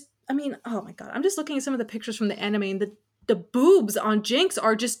mean, oh my god, I'm just looking at some of the pictures from the anime, and the boobs on Jinx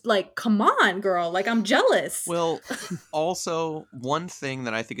are just like, come on, girl, like I'm jealous. Well, also one thing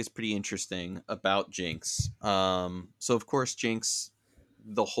that I think is pretty interesting about Jinx. So of course Jinx,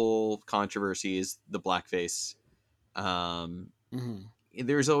 the whole controversy is the blackface.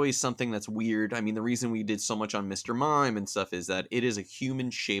 There's always something that's weird. I mean, the reason we did so much on Mr. Mime and stuff is that it is a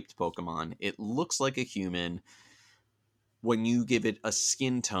human-shaped Pokemon. It looks like a human when you give it a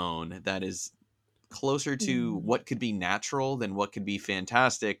skin tone that is closer to what could be natural than what could be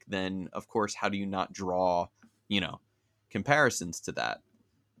fantastic. Then, of course, how do you not draw, you know, comparisons to that?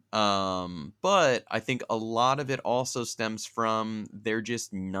 But I think a lot of it also stems from there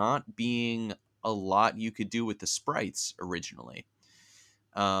just not being a lot you could do with the sprites originally.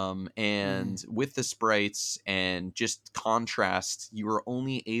 And with the sprites and just contrast, you were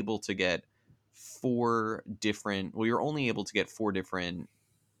only able to get four different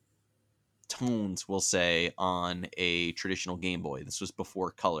tones, we'll say, on a traditional Game Boy. This was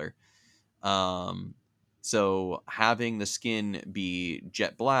before color. So having the skin be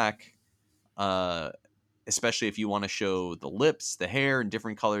jet black, especially if you want to show the lips, the hair, and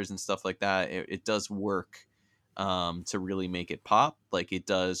different colors and stuff like that, it does work to really make it pop, like it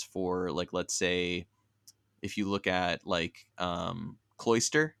does for, like, let's say, if you look at like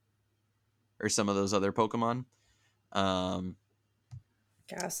Cloyster or some of those other Pokemon.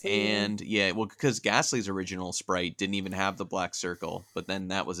 Ghastly. And yeah, well, because Ghastly's original sprite didn't even have the black circle, but then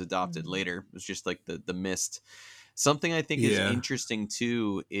that was adopted later. It was just like the mist. Something I think is Yeah. interesting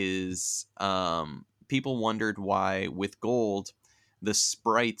too is people wondered why with Gold the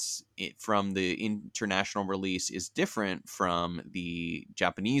sprites from the international release is different from the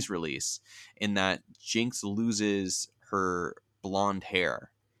Japanese release, in that Jinx loses her blonde hair.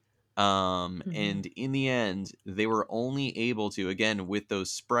 And in the end, they were only able to, again, with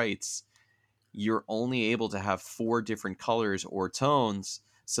those sprites, you're only able to have 4 different colors or tones.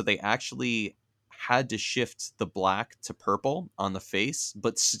 So they actually had to shift the black to purple on the face,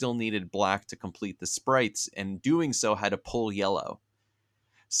 but still needed black to complete the sprites. And doing so had to pull yellow.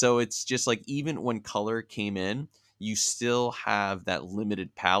 So it's just like, even when color came in, you still have that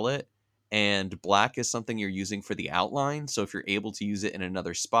limited palette, and black is something you're using for the outline. So if you're able to use it in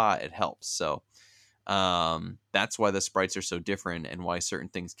another spot, it helps. So that's why the sprites are so different and why certain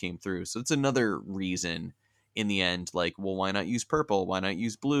things came through. So it's another reason in the end, like, well, why not use purple? Why not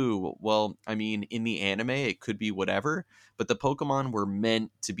use blue? Well, I mean, in the anime, it could be whatever, but the Pokemon were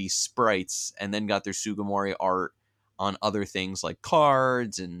meant to be sprites and then got their Sugimori art on other things like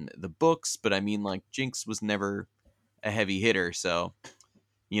cards and the books. But I mean, like, Jinx was never a heavy hitter. So,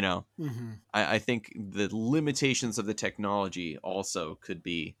 you know, I think the limitations of the technology also could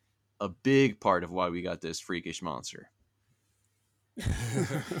be a big part of why we got this freakish monster.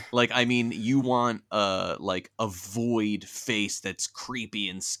 Like, I mean, you want like a void face that's creepy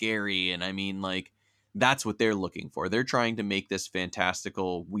and scary, and I mean, like, that's what they're looking for. They're trying to make this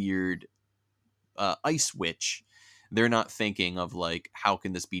fantastical, weird ice witch. They're not thinking of, like, how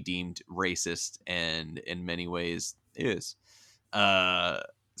can this be deemed racist, and in many ways is.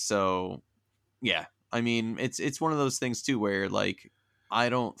 So yeah, I mean, it's one of those things too where, like, I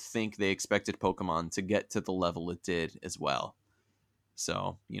don't think they expected Pokemon to get to the level it did as well.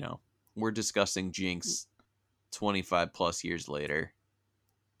 So, you know, we're discussing Jinx 25 plus years later.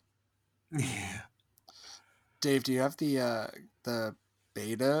 Yeah. Dave, do you have the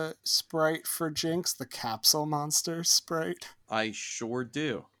beta sprite for Jinx, the capsule monster sprite? I sure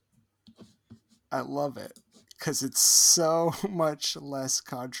do. I love it because it's so much less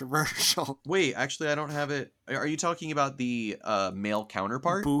controversial. Wait, actually, I don't have it. Are you talking about the male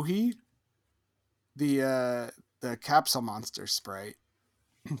counterpart? Boohie, the capsule monster sprite.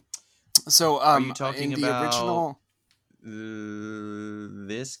 So, Are you talking in the about original,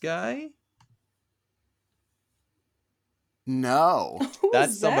 this guy? no.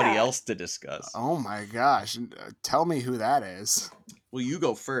 That's somebody else to discuss. Oh my gosh! Tell me who that is. Well, you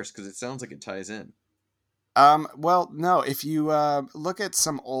go first because it sounds like it ties in. Well, no. If you look at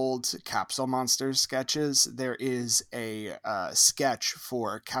some old Capsule Monster sketches, there is a sketch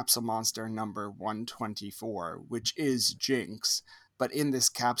for Capsule Monster number 124, which is Jinx. But in this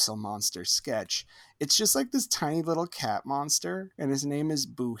Capsule Monster sketch, it's just like this tiny little cat monster, and his name is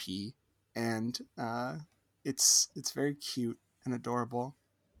Boohie, and it's very cute and adorable.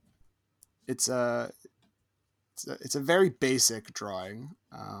 It's a very basic drawing.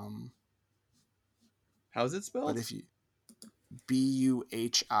 How's it spelled? But if you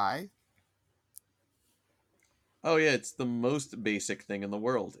Buhi. Oh yeah, it's the most basic thing in the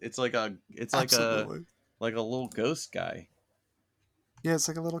world. It's like Absolutely. a little ghost guy. Yeah, it's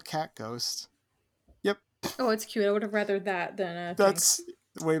like a little cat ghost. Yep. Oh, it's cute. I would have rather that than That's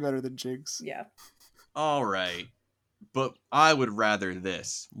Jinx. way better than Jinx. Yeah. All right. But I would rather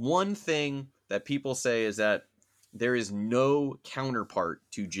this. One thing that people say is that there is no counterpart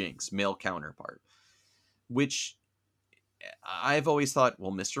to Jinx, male counterpart, which I've always thought,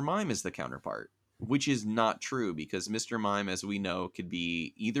 well, Mr. Mime is the counterpart, which is not true, because Mr. Mime, as we know, could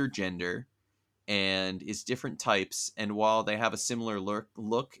be either gender and is different types. And while they have a similar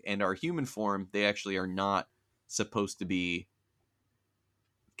look and are human form, they actually are not supposed to be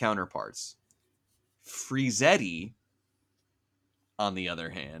counterparts. Friezetti, on the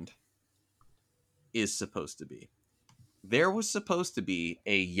other hand, is supposed to be. There was supposed to be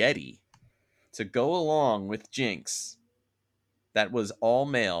a Yeti to go along with Jinx that was all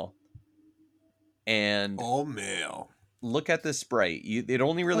male. And All male. look at the sprite. It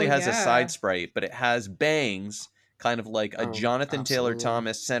only really has a side sprite, but it has bangs, kind of like a Jonathan Taylor absolutely.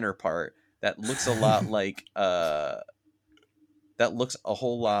 Thomas center part, that looks a lot like that looks a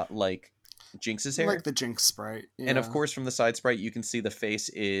whole lot like Jinx's hair. Like the Jinx sprite. And of Yeah. course, from the side sprite, you can see the face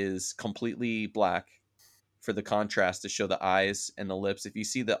is completely black for the contrast to show the eyes and the lips. If you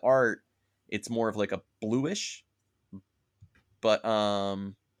see the art, it's more of like a bluish. But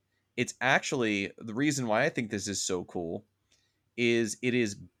it's actually the reason why I think this is so cool is it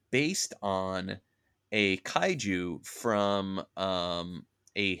is based on a kaiju from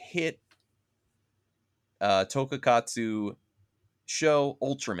a hit Tokakatsu show,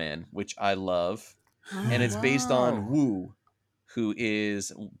 Ultraman, which I love. And it's based on Wow. Wu, who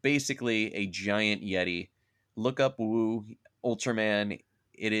is basically a giant yeti. Look up Wu Ultraman.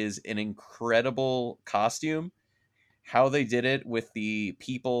 It is an incredible costume. How they did it with the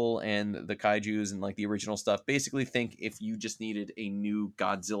people and the kaijus and like the original stuff. Basically, think if you just needed a new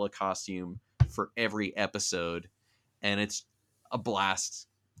Godzilla costume for every episode, and it's a blast.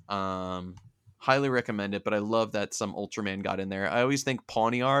 Highly recommend it. But I love that some Ultraman got in there. I always think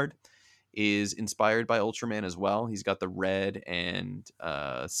Pawniard is inspired by Ultraman as well. He's got the red and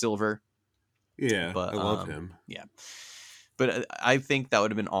silver. Yeah, But I love him. Yeah. But I think that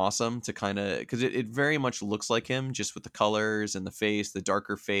would have been awesome to kind of, because it very much looks like him, just with the colors and the face, the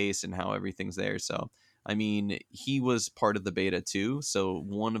darker face, and how everything's there. So, I mean, he was part of the beta too. So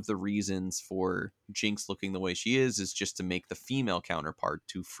one of the reasons for Jinx looking the way she is just to make the female counterpart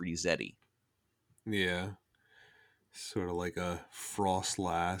to Frizetti. Yeah, sort of like a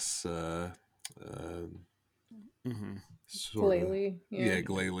Frostlass. Mm-hmm. Glalie. Yeah,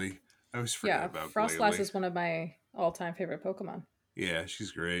 Glalie. I always forget about Frostlass Glalie. is one of my all-time favorite Pokemon. Yeah,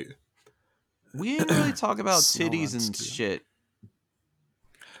 she's great. We didn't really talk about Snow titties and Runs, too. shit.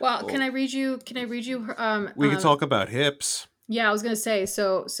 Well, can I read you? We could talk about hips. Yeah, I was gonna say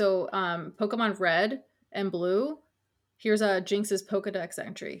so. Pokemon Red and Blue. Here's a Jinx's Pokedex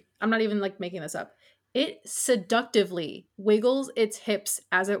entry. I'm not even like making this up. It seductively wiggles its hips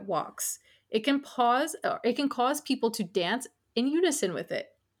as it walks. It can cause people to dance in unison with it.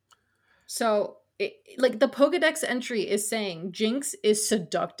 So, like the Pokedex entry is saying Jinx is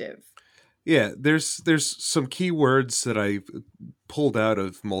seductive. Yeah, there's some key words that I pulled out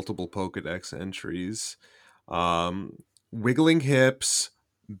of multiple Pokedex entries. Wiggling hips,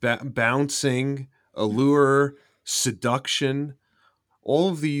 bouncing, allure, seduction. All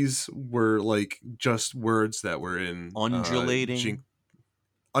of these were like just words that were in Undulating.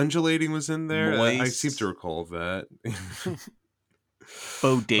 Undulating was in there. I seem Moist. to recall that.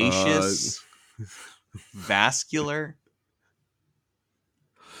 Bodacious. Vascular.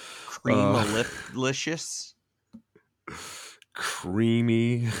 Creamalicious.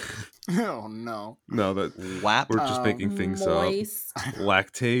 Creamy. Oh no. No, that Wap. we're just making things Moist. up.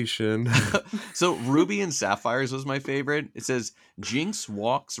 Lactation. So Ruby and Sapphires was my favorite. It says Jinx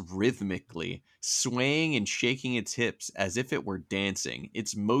walks rhythmically, swaying and shaking its hips as if it were dancing.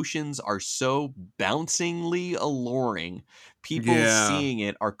 Its motions are so bouncingly alluring. People Yeah. seeing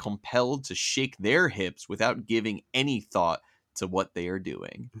it are compelled to shake their hips without giving any thought to what they are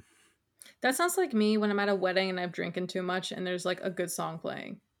doing. That sounds like me when I'm at a wedding and I've drinking too much and there's like a good song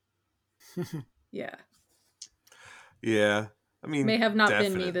playing. Yeah. Yeah. I mean, May have not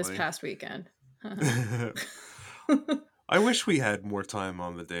been me this definitely. past weekend. I wish we had more time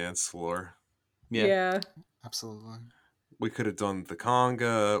on the dance floor. Yeah. Absolutely. We could have done the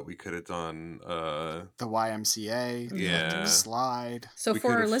conga. We could have done The YMCA. Mm-hmm. Yeah. Electric Slide. So We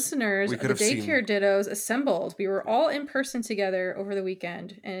for our could've- listeners, we the could've seen- daycare dittos assembled. We were all in person together over the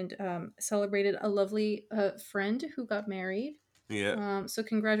weekend and celebrated a lovely friend who got married. yeah, So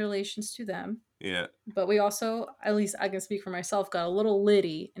congratulations to them. yeah. But we also, at least I can speak for myself, got a little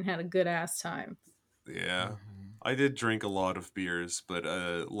litty and had a good ass time. Yeah. Mhm. I did drink a lot of beers, but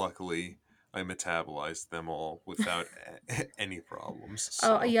luckily I metabolized them all without any problems.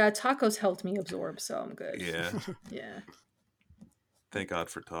 So, Oh yeah, tacos helped me absorb, so I'm good. yeah. Yeah. Thank God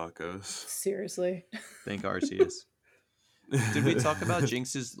for tacos. Seriously. Thank Arceus. Did we talk about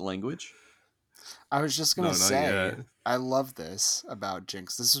Jinx's language? I was just gonna No, not say, yet. I love this about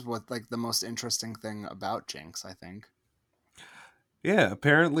Jinx. This is what like the most interesting thing about Jinx, I think. Yeah,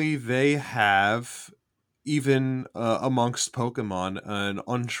 apparently they have, even amongst Pokemon, an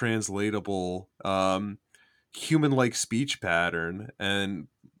untranslatable human-like speech pattern, and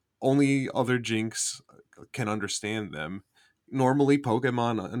only other Jinx can understand them. Normally,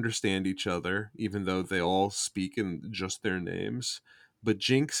 Pokemon understand each other, even though they all speak in just their names. But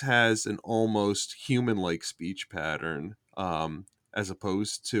Jinx has an almost human-like speech pattern, as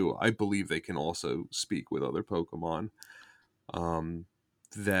opposed to, I believe they can also speak with other Pokemon.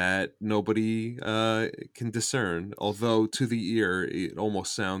 that nobody can discern. Although to the ear, it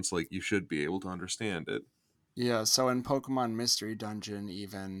almost sounds like you should be able to understand it. Yeah, so in Pokemon Mystery Dungeon,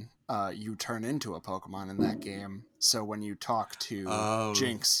 even you turn into a Pokemon in that game. So when you talk to Oh.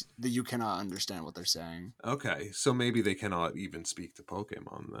 Jinx, you cannot understand what they're saying. Okay, so maybe they cannot even speak to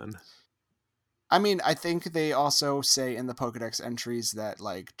Pokemon then. I mean, I think they also say in the Pokedex entries that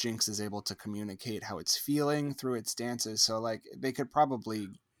like Jinx is able to communicate how it's feeling through its dances. So like they could probably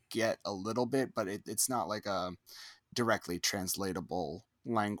get a little bit, but it's not like a directly translatable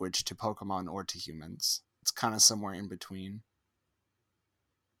language to Pokemon or to humans. It's kind of somewhere in between.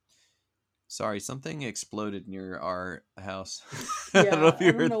 Sorry, something exploded near our house. Yeah, I don't know if you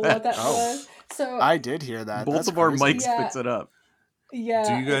I don't heard know that. what that Oh. was. So I did hear that. Both That's of our crazy. mics Yeah. picks it up. yeah,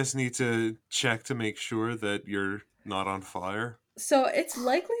 Do you guys need to check to make sure that you're not on fire? So it's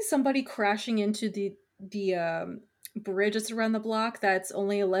likely somebody crashing into the bridge that's around the block that's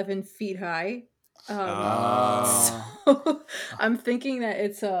only 11 feet high. Oh. So I'm thinking that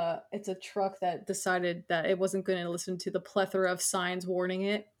it's a truck that decided that it wasn't going to listen to the plethora of signs warning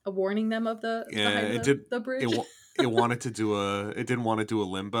them of the Yeah, behind it the, did. the bridge. It wanted to do it didn't want to do a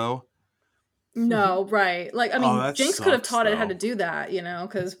limbo. No, right? Like I mean, that Jinx could have sucks, taught it how though. to do that,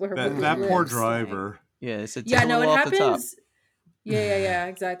 because where her That book that lives, poor like- driver. Yeah, it's a Yeah, no, it off the top. happens. Yeah,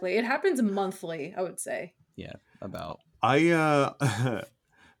 exactly. It happens monthly, I would say. Yeah, about.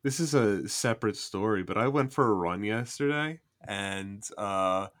 This is a separate story, but I went for a run yesterday, and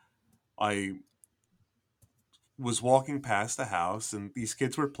I was walking past the house, and these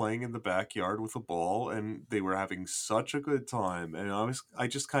kids were playing in the backyard with a ball, and they were having such a good time. And I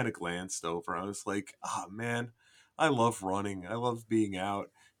just kind of glanced over. I was like, "Ah, man, I love running. I love being out.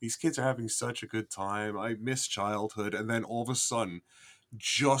 These kids are having such a good time. I miss childhood." And then all of a sudden,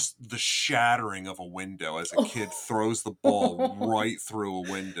 just the shattering of a window as a kid throws the ball right through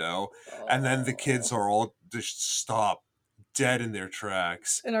a window, and then the kids are all just stop dead in their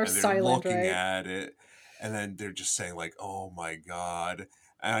tracks, And are they're silent, looking right? at it, and then they're just saying like, "Oh my god!"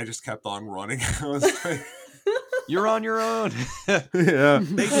 And I just kept on running. I was like, You're on your own. "Yeah,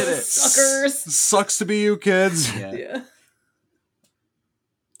 They did it. Suckers. Sucks to be you, kids." Yeah. Yeah.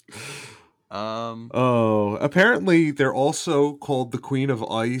 Oh, apparently they're also called the Queen of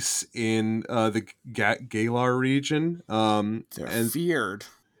Ice in the Galar region. They're And feared.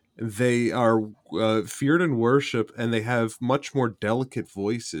 they are feared and worshipped, and they have much more delicate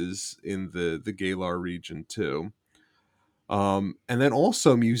voices in the Galar region too. And then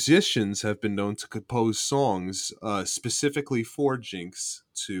also musicians have been known to compose songs specifically for Jinx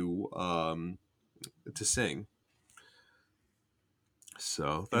to sing.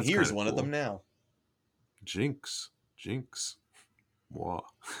 So And that's here's kinda one of cool. them now. Jinx. Wow.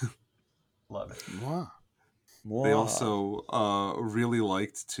 Love it. Wow. They also really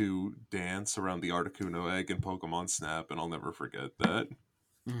liked to dance around the Articuno egg in Pokemon Snap, and I'll never forget that.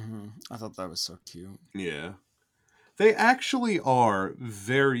 Mm-hmm. I thought that was so cute. Yeah. They actually are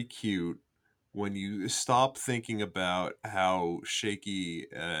very cute when you stop thinking about how shaky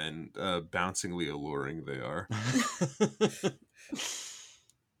and bouncingly alluring they are.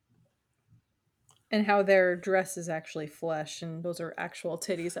 And how their dress is actually flesh, and those are actual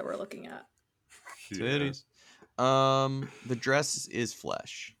titties that we're looking at. Titties. The dress is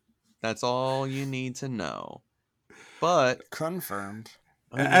flesh. That's all you need to know. But Confirmed.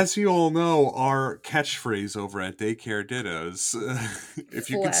 As you all know, our catchphrase over at Daycare Dittos, if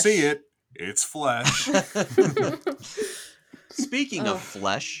you can see Flesh. it, it's flesh. Speaking of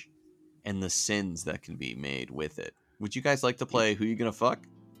flesh and the sins that can be made with it, would you guys like to play Who You Gonna Fuck?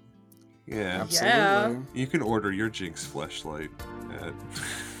 Yeah. Absolutely. You can order your Jinx fleshlight at...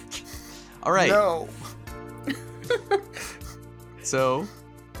 All right. No. So,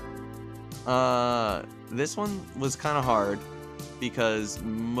 this one was kind of hard because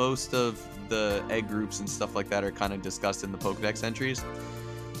most of the egg groups and stuff like that are kind of discussed in the Pokedex entries.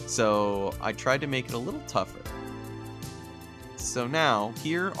 So I tried to make it a little tougher. So now,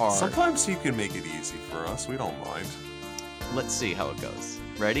 here are... Sometimes you can make it easy for us. We don't mind. Let's see how it goes.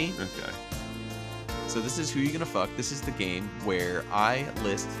 Ready? Okay. So this is Who You Gonna Fuck. This is the game where I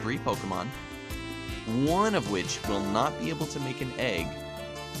list 3 Pokemon, one of which will not be able to make an egg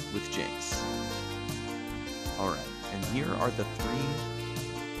with Jinx. Alright, and here are the 3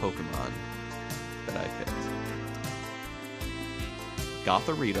 Pokemon that I picked.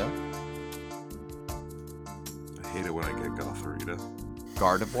 Gothorita, I hate it when I get Gothorita.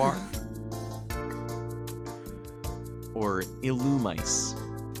 Gardevoir, or Illumise.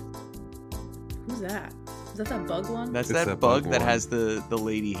 Who's that? Is that that bug one? That's It's that that bug bug that one. has the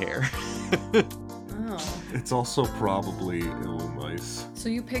lady hair. Oh. It's also probably Illumite. Illumise. So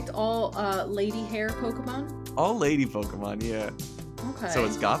you picked all lady hair Pokemon? All lady Pokemon, yeah. Okay. So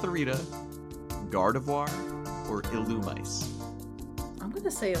it's Gothorita, Gardevoir, or Illumise. I'm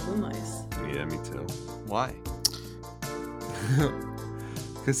gonna say Illumise. Yeah, me too. Why?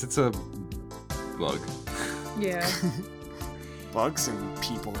 Because it's a bug. Yeah. Bugs and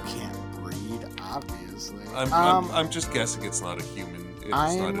people can't breed, obviously. I'm just guessing it's not a human. It's not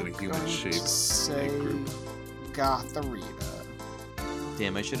in a going human-shaped to say egg group. Gothorita.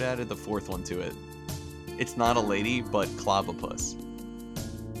 Damn, I should have added the fourth one to it. It's not a lady, but Clobbopus.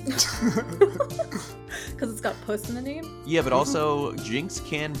 Because it's got puss in the name? Yeah, but also Jinx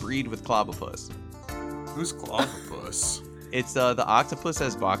can breed with Clobbopus. Who's Clobbopus? It's the octopus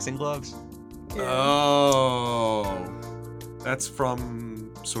has boxing gloves. Yeah. Oh, that's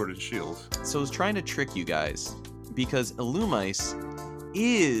from Sword and Shield. So I was trying to trick you guys because Illumise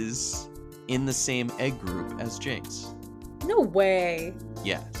is in the same egg group as Jinx. No way.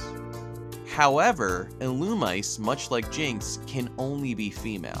 Yes. However, Illumise, much like Jinx, can only be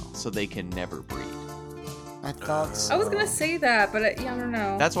female, so they can never breed. I thought so. I was gonna say that, but I don't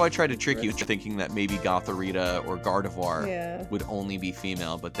know. That's why I tried to trick you, thinking that maybe Gothorita or Gardevoir Yeah. would only be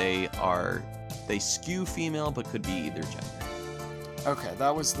female, but they skew female, but could be either gender. Okay,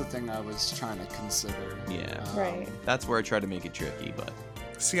 that was the thing I was trying to consider. Yeah. Right. That's where I tried to make it tricky, but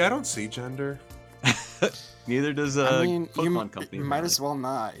See, I don't see gender. neither does I mean, Pokemon Company. you might as well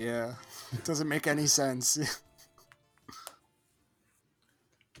not, yeah. It doesn't make any sense.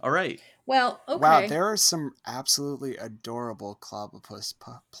 All right. Well, okay. Wow, there are some absolutely adorable Clobbopus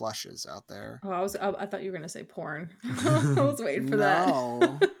plushes out there. Oh, I thought you were gonna say porn. I was waiting for that.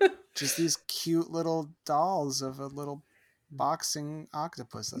 No. Just these cute little dolls of a little boxing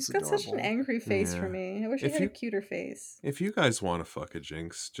octopus. That's He's got adorable. such an angry face for Yeah. me. I wish he If had a you- cuter face. If you guys want to fuck a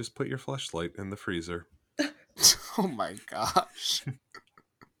Jinx, just put your fleshlight in the freezer. Oh my gosh.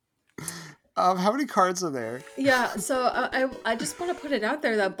 How many cards are there? Yeah, so I just want to put it out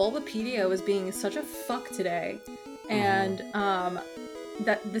there that Bulbapedia was being such a fuck today, and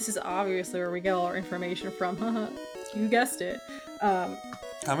that this is obviously where we get all our information from. You guessed it. How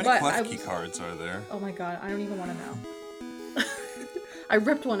many But Klefki cards are there? Oh my god, I don't even want to know. I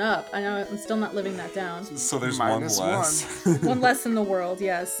ripped one up. I know I'm still not living that down. So there's Minus one less. One less in the world,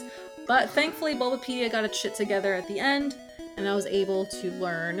 yes. But thankfully, Bulbapedia got its shit together at the end, and I was able to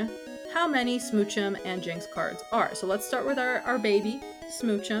learn how many Smoochum and Jinx cards are. So let's start with our baby,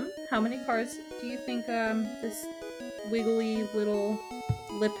 Smoochum. How many cards do you think this wiggly little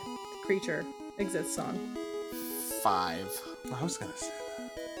lip creature exists on? 5. I was gonna say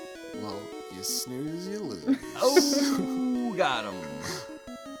that. Well, you snooze, you lose. Oh, got him.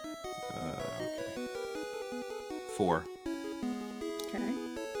 Okay. 4. Okay.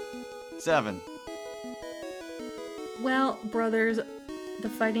 7. Well, brothers, the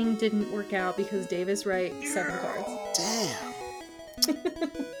fighting didn't work out because Dave is right. 7 cards. Damn.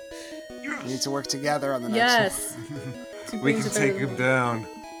 We need to work together on the next Yes. one. Two We brains can are better take than him one. down.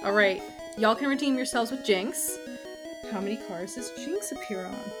 All right, y'all can redeem yourselves with Jinx. How many cards does Jinx appear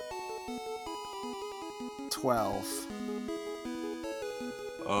on? 12.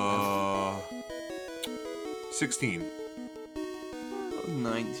 16.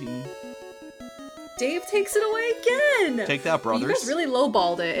 19. Dave takes it away again. Take that, You brothers. guys really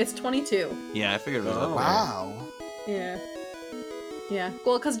lowballed it. It's 22. Yeah, I figured it was up there. Wow. Yeah. Yeah.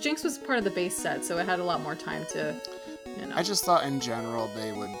 Well, because Jinx was part of the base set, so it had a lot more time to, you know. I just thought in general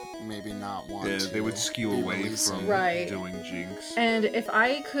they would maybe not want Yeah, to. they would skew be away releasing- from Right. doing Jinx. And if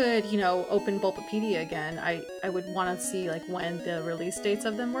I could, open Bulbapedia again, I would want to see like when the release dates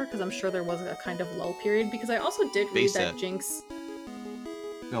of them were, because I'm sure there was a kind of lull period. Because I also did read Base that set. Jinx.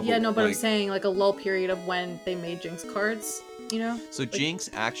 No, Yeah, no, but I'm like, saying like a lull period of when they made Jinx cards. So Jinx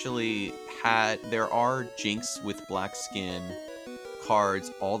actually there are Jinx with black skin cards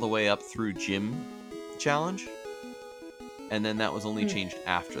all the way up through Gym Challenge. And then that was only changed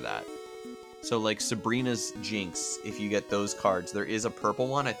after that. So like Sabrina's Jinx, if you get those cards, there is a purple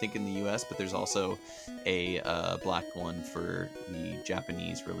one, I think in the US, but there's also a black one for the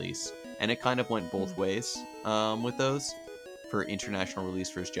Japanese release. And it kind of went both ways with those, for international release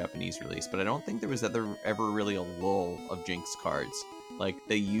versus Japanese release. But I don't think there was ever really a lull of Jinx cards. Like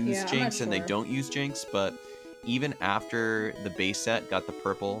they use Yeah, I'm not Jinx and they sure. don't use Jinx, but even after the base set got the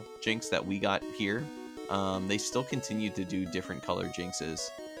purple Jinx that we got here, they still continued to do different color Jinxes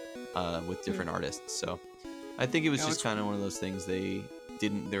with different artists. So I think it was Yeah, just it's- kind of one of those things they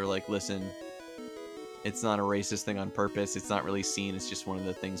were like, listen, it's not a racist thing on purpose. It's not really seen. It's just one of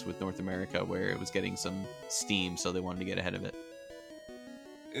the things with North America where it was getting some steam, so they wanted to get ahead of it.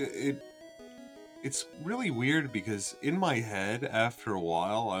 it's really weird because in my head, after a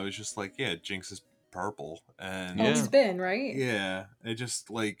while, I was just like, yeah, Jinx is purple, and Yeah. Always been, right? yeah, it just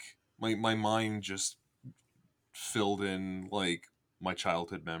like my mind just filled in like my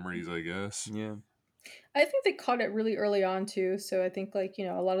childhood memories, I guess. Yeah. I think they caught it really early on too, so I think like, you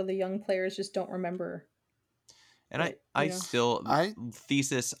know, a lot of the young players just don't remember. And But, I you know. still I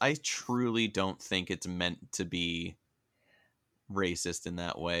thesis. I truly don't think it's meant to be racist in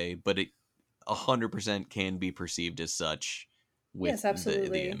that way, but it 100% can be perceived as such with Yes, absolutely.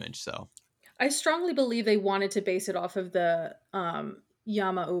 the image. So I strongly believe they wanted to base it off of the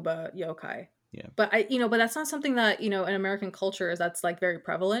Yama-uba yokai. Yeah. But but that's not something that, in American culture is that's like very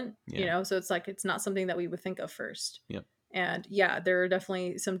prevalent, Yeah. so it's like it's not something that we would think of first. Yep. And yeah, there are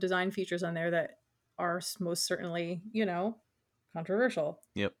definitely some design features on there that are most certainly, controversial.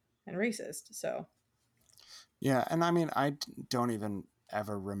 Yep. And racist. So yeah, and I mean, don't even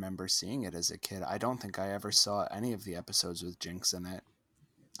ever remember seeing it as a kid. I don't think I ever saw any of the episodes with Jinx in it.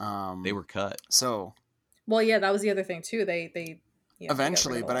 They were cut. So well, yeah, that was the other thing too. They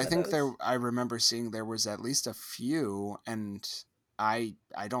eventually, but I think there. I remember seeing there was at least a few, and I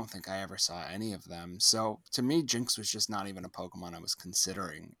don't think I ever saw any of them. So to me, Jinx was just not even a Pokemon I was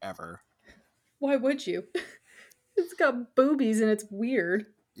considering ever. Why would you? It's got boobies and it's weird.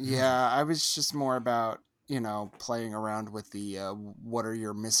 Yeah, I was just more about, playing around with the what are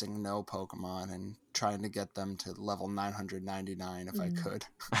your missing no Pokemon and trying to get them to level 999 if I could.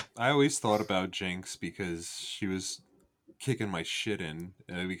 I always thought about Jinx because she was kicking my shit in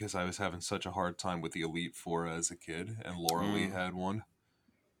because I was having such a hard time with the Elite Four as a kid, and Laura Lee had one.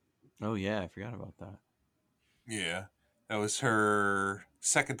 Oh yeah, I forgot about that. Yeah, that was her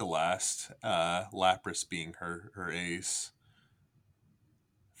second to last. Lapras being her ace.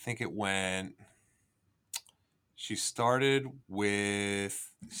 I think it went. She started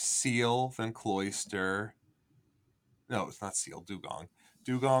with Seal, then Cloyster. No, it's not Seal. Dugong.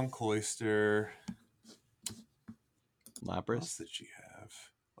 Dugong, Cloyster. What else Lapras. did she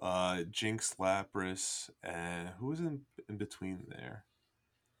have? Jinx, Lapras, and who was in between there?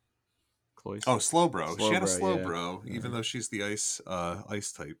 Cloyster. Oh, Slowbro. She had a Slowbro, yeah. Slowbro, even Yeah. though she's the ice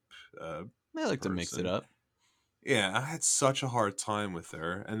type. I like to mix it person. up. Yeah, I had such a hard time with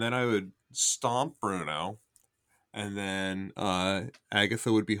her, and then I would stomp Bruno, and then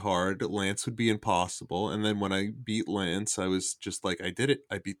Agatha would be hard, Lance would be impossible, and then when I beat Lance, I was just like, I did it,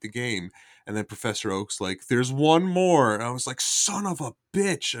 I beat the game, and then Professor Oak's like, there's one more, and I was like, son of a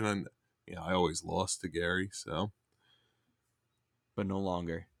bitch, and then I always lost to Gary, so. But no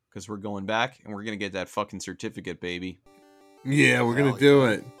longer, because we're going back and we're gonna get that fucking certificate, baby. Yeah, we're gonna Hell do yeah.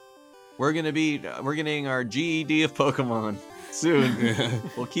 it. We're getting our GED of Pokemon soon. Yeah.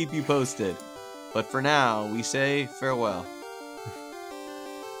 We'll keep you posted. But for now, we say farewell.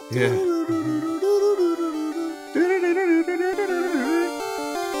 Yeah.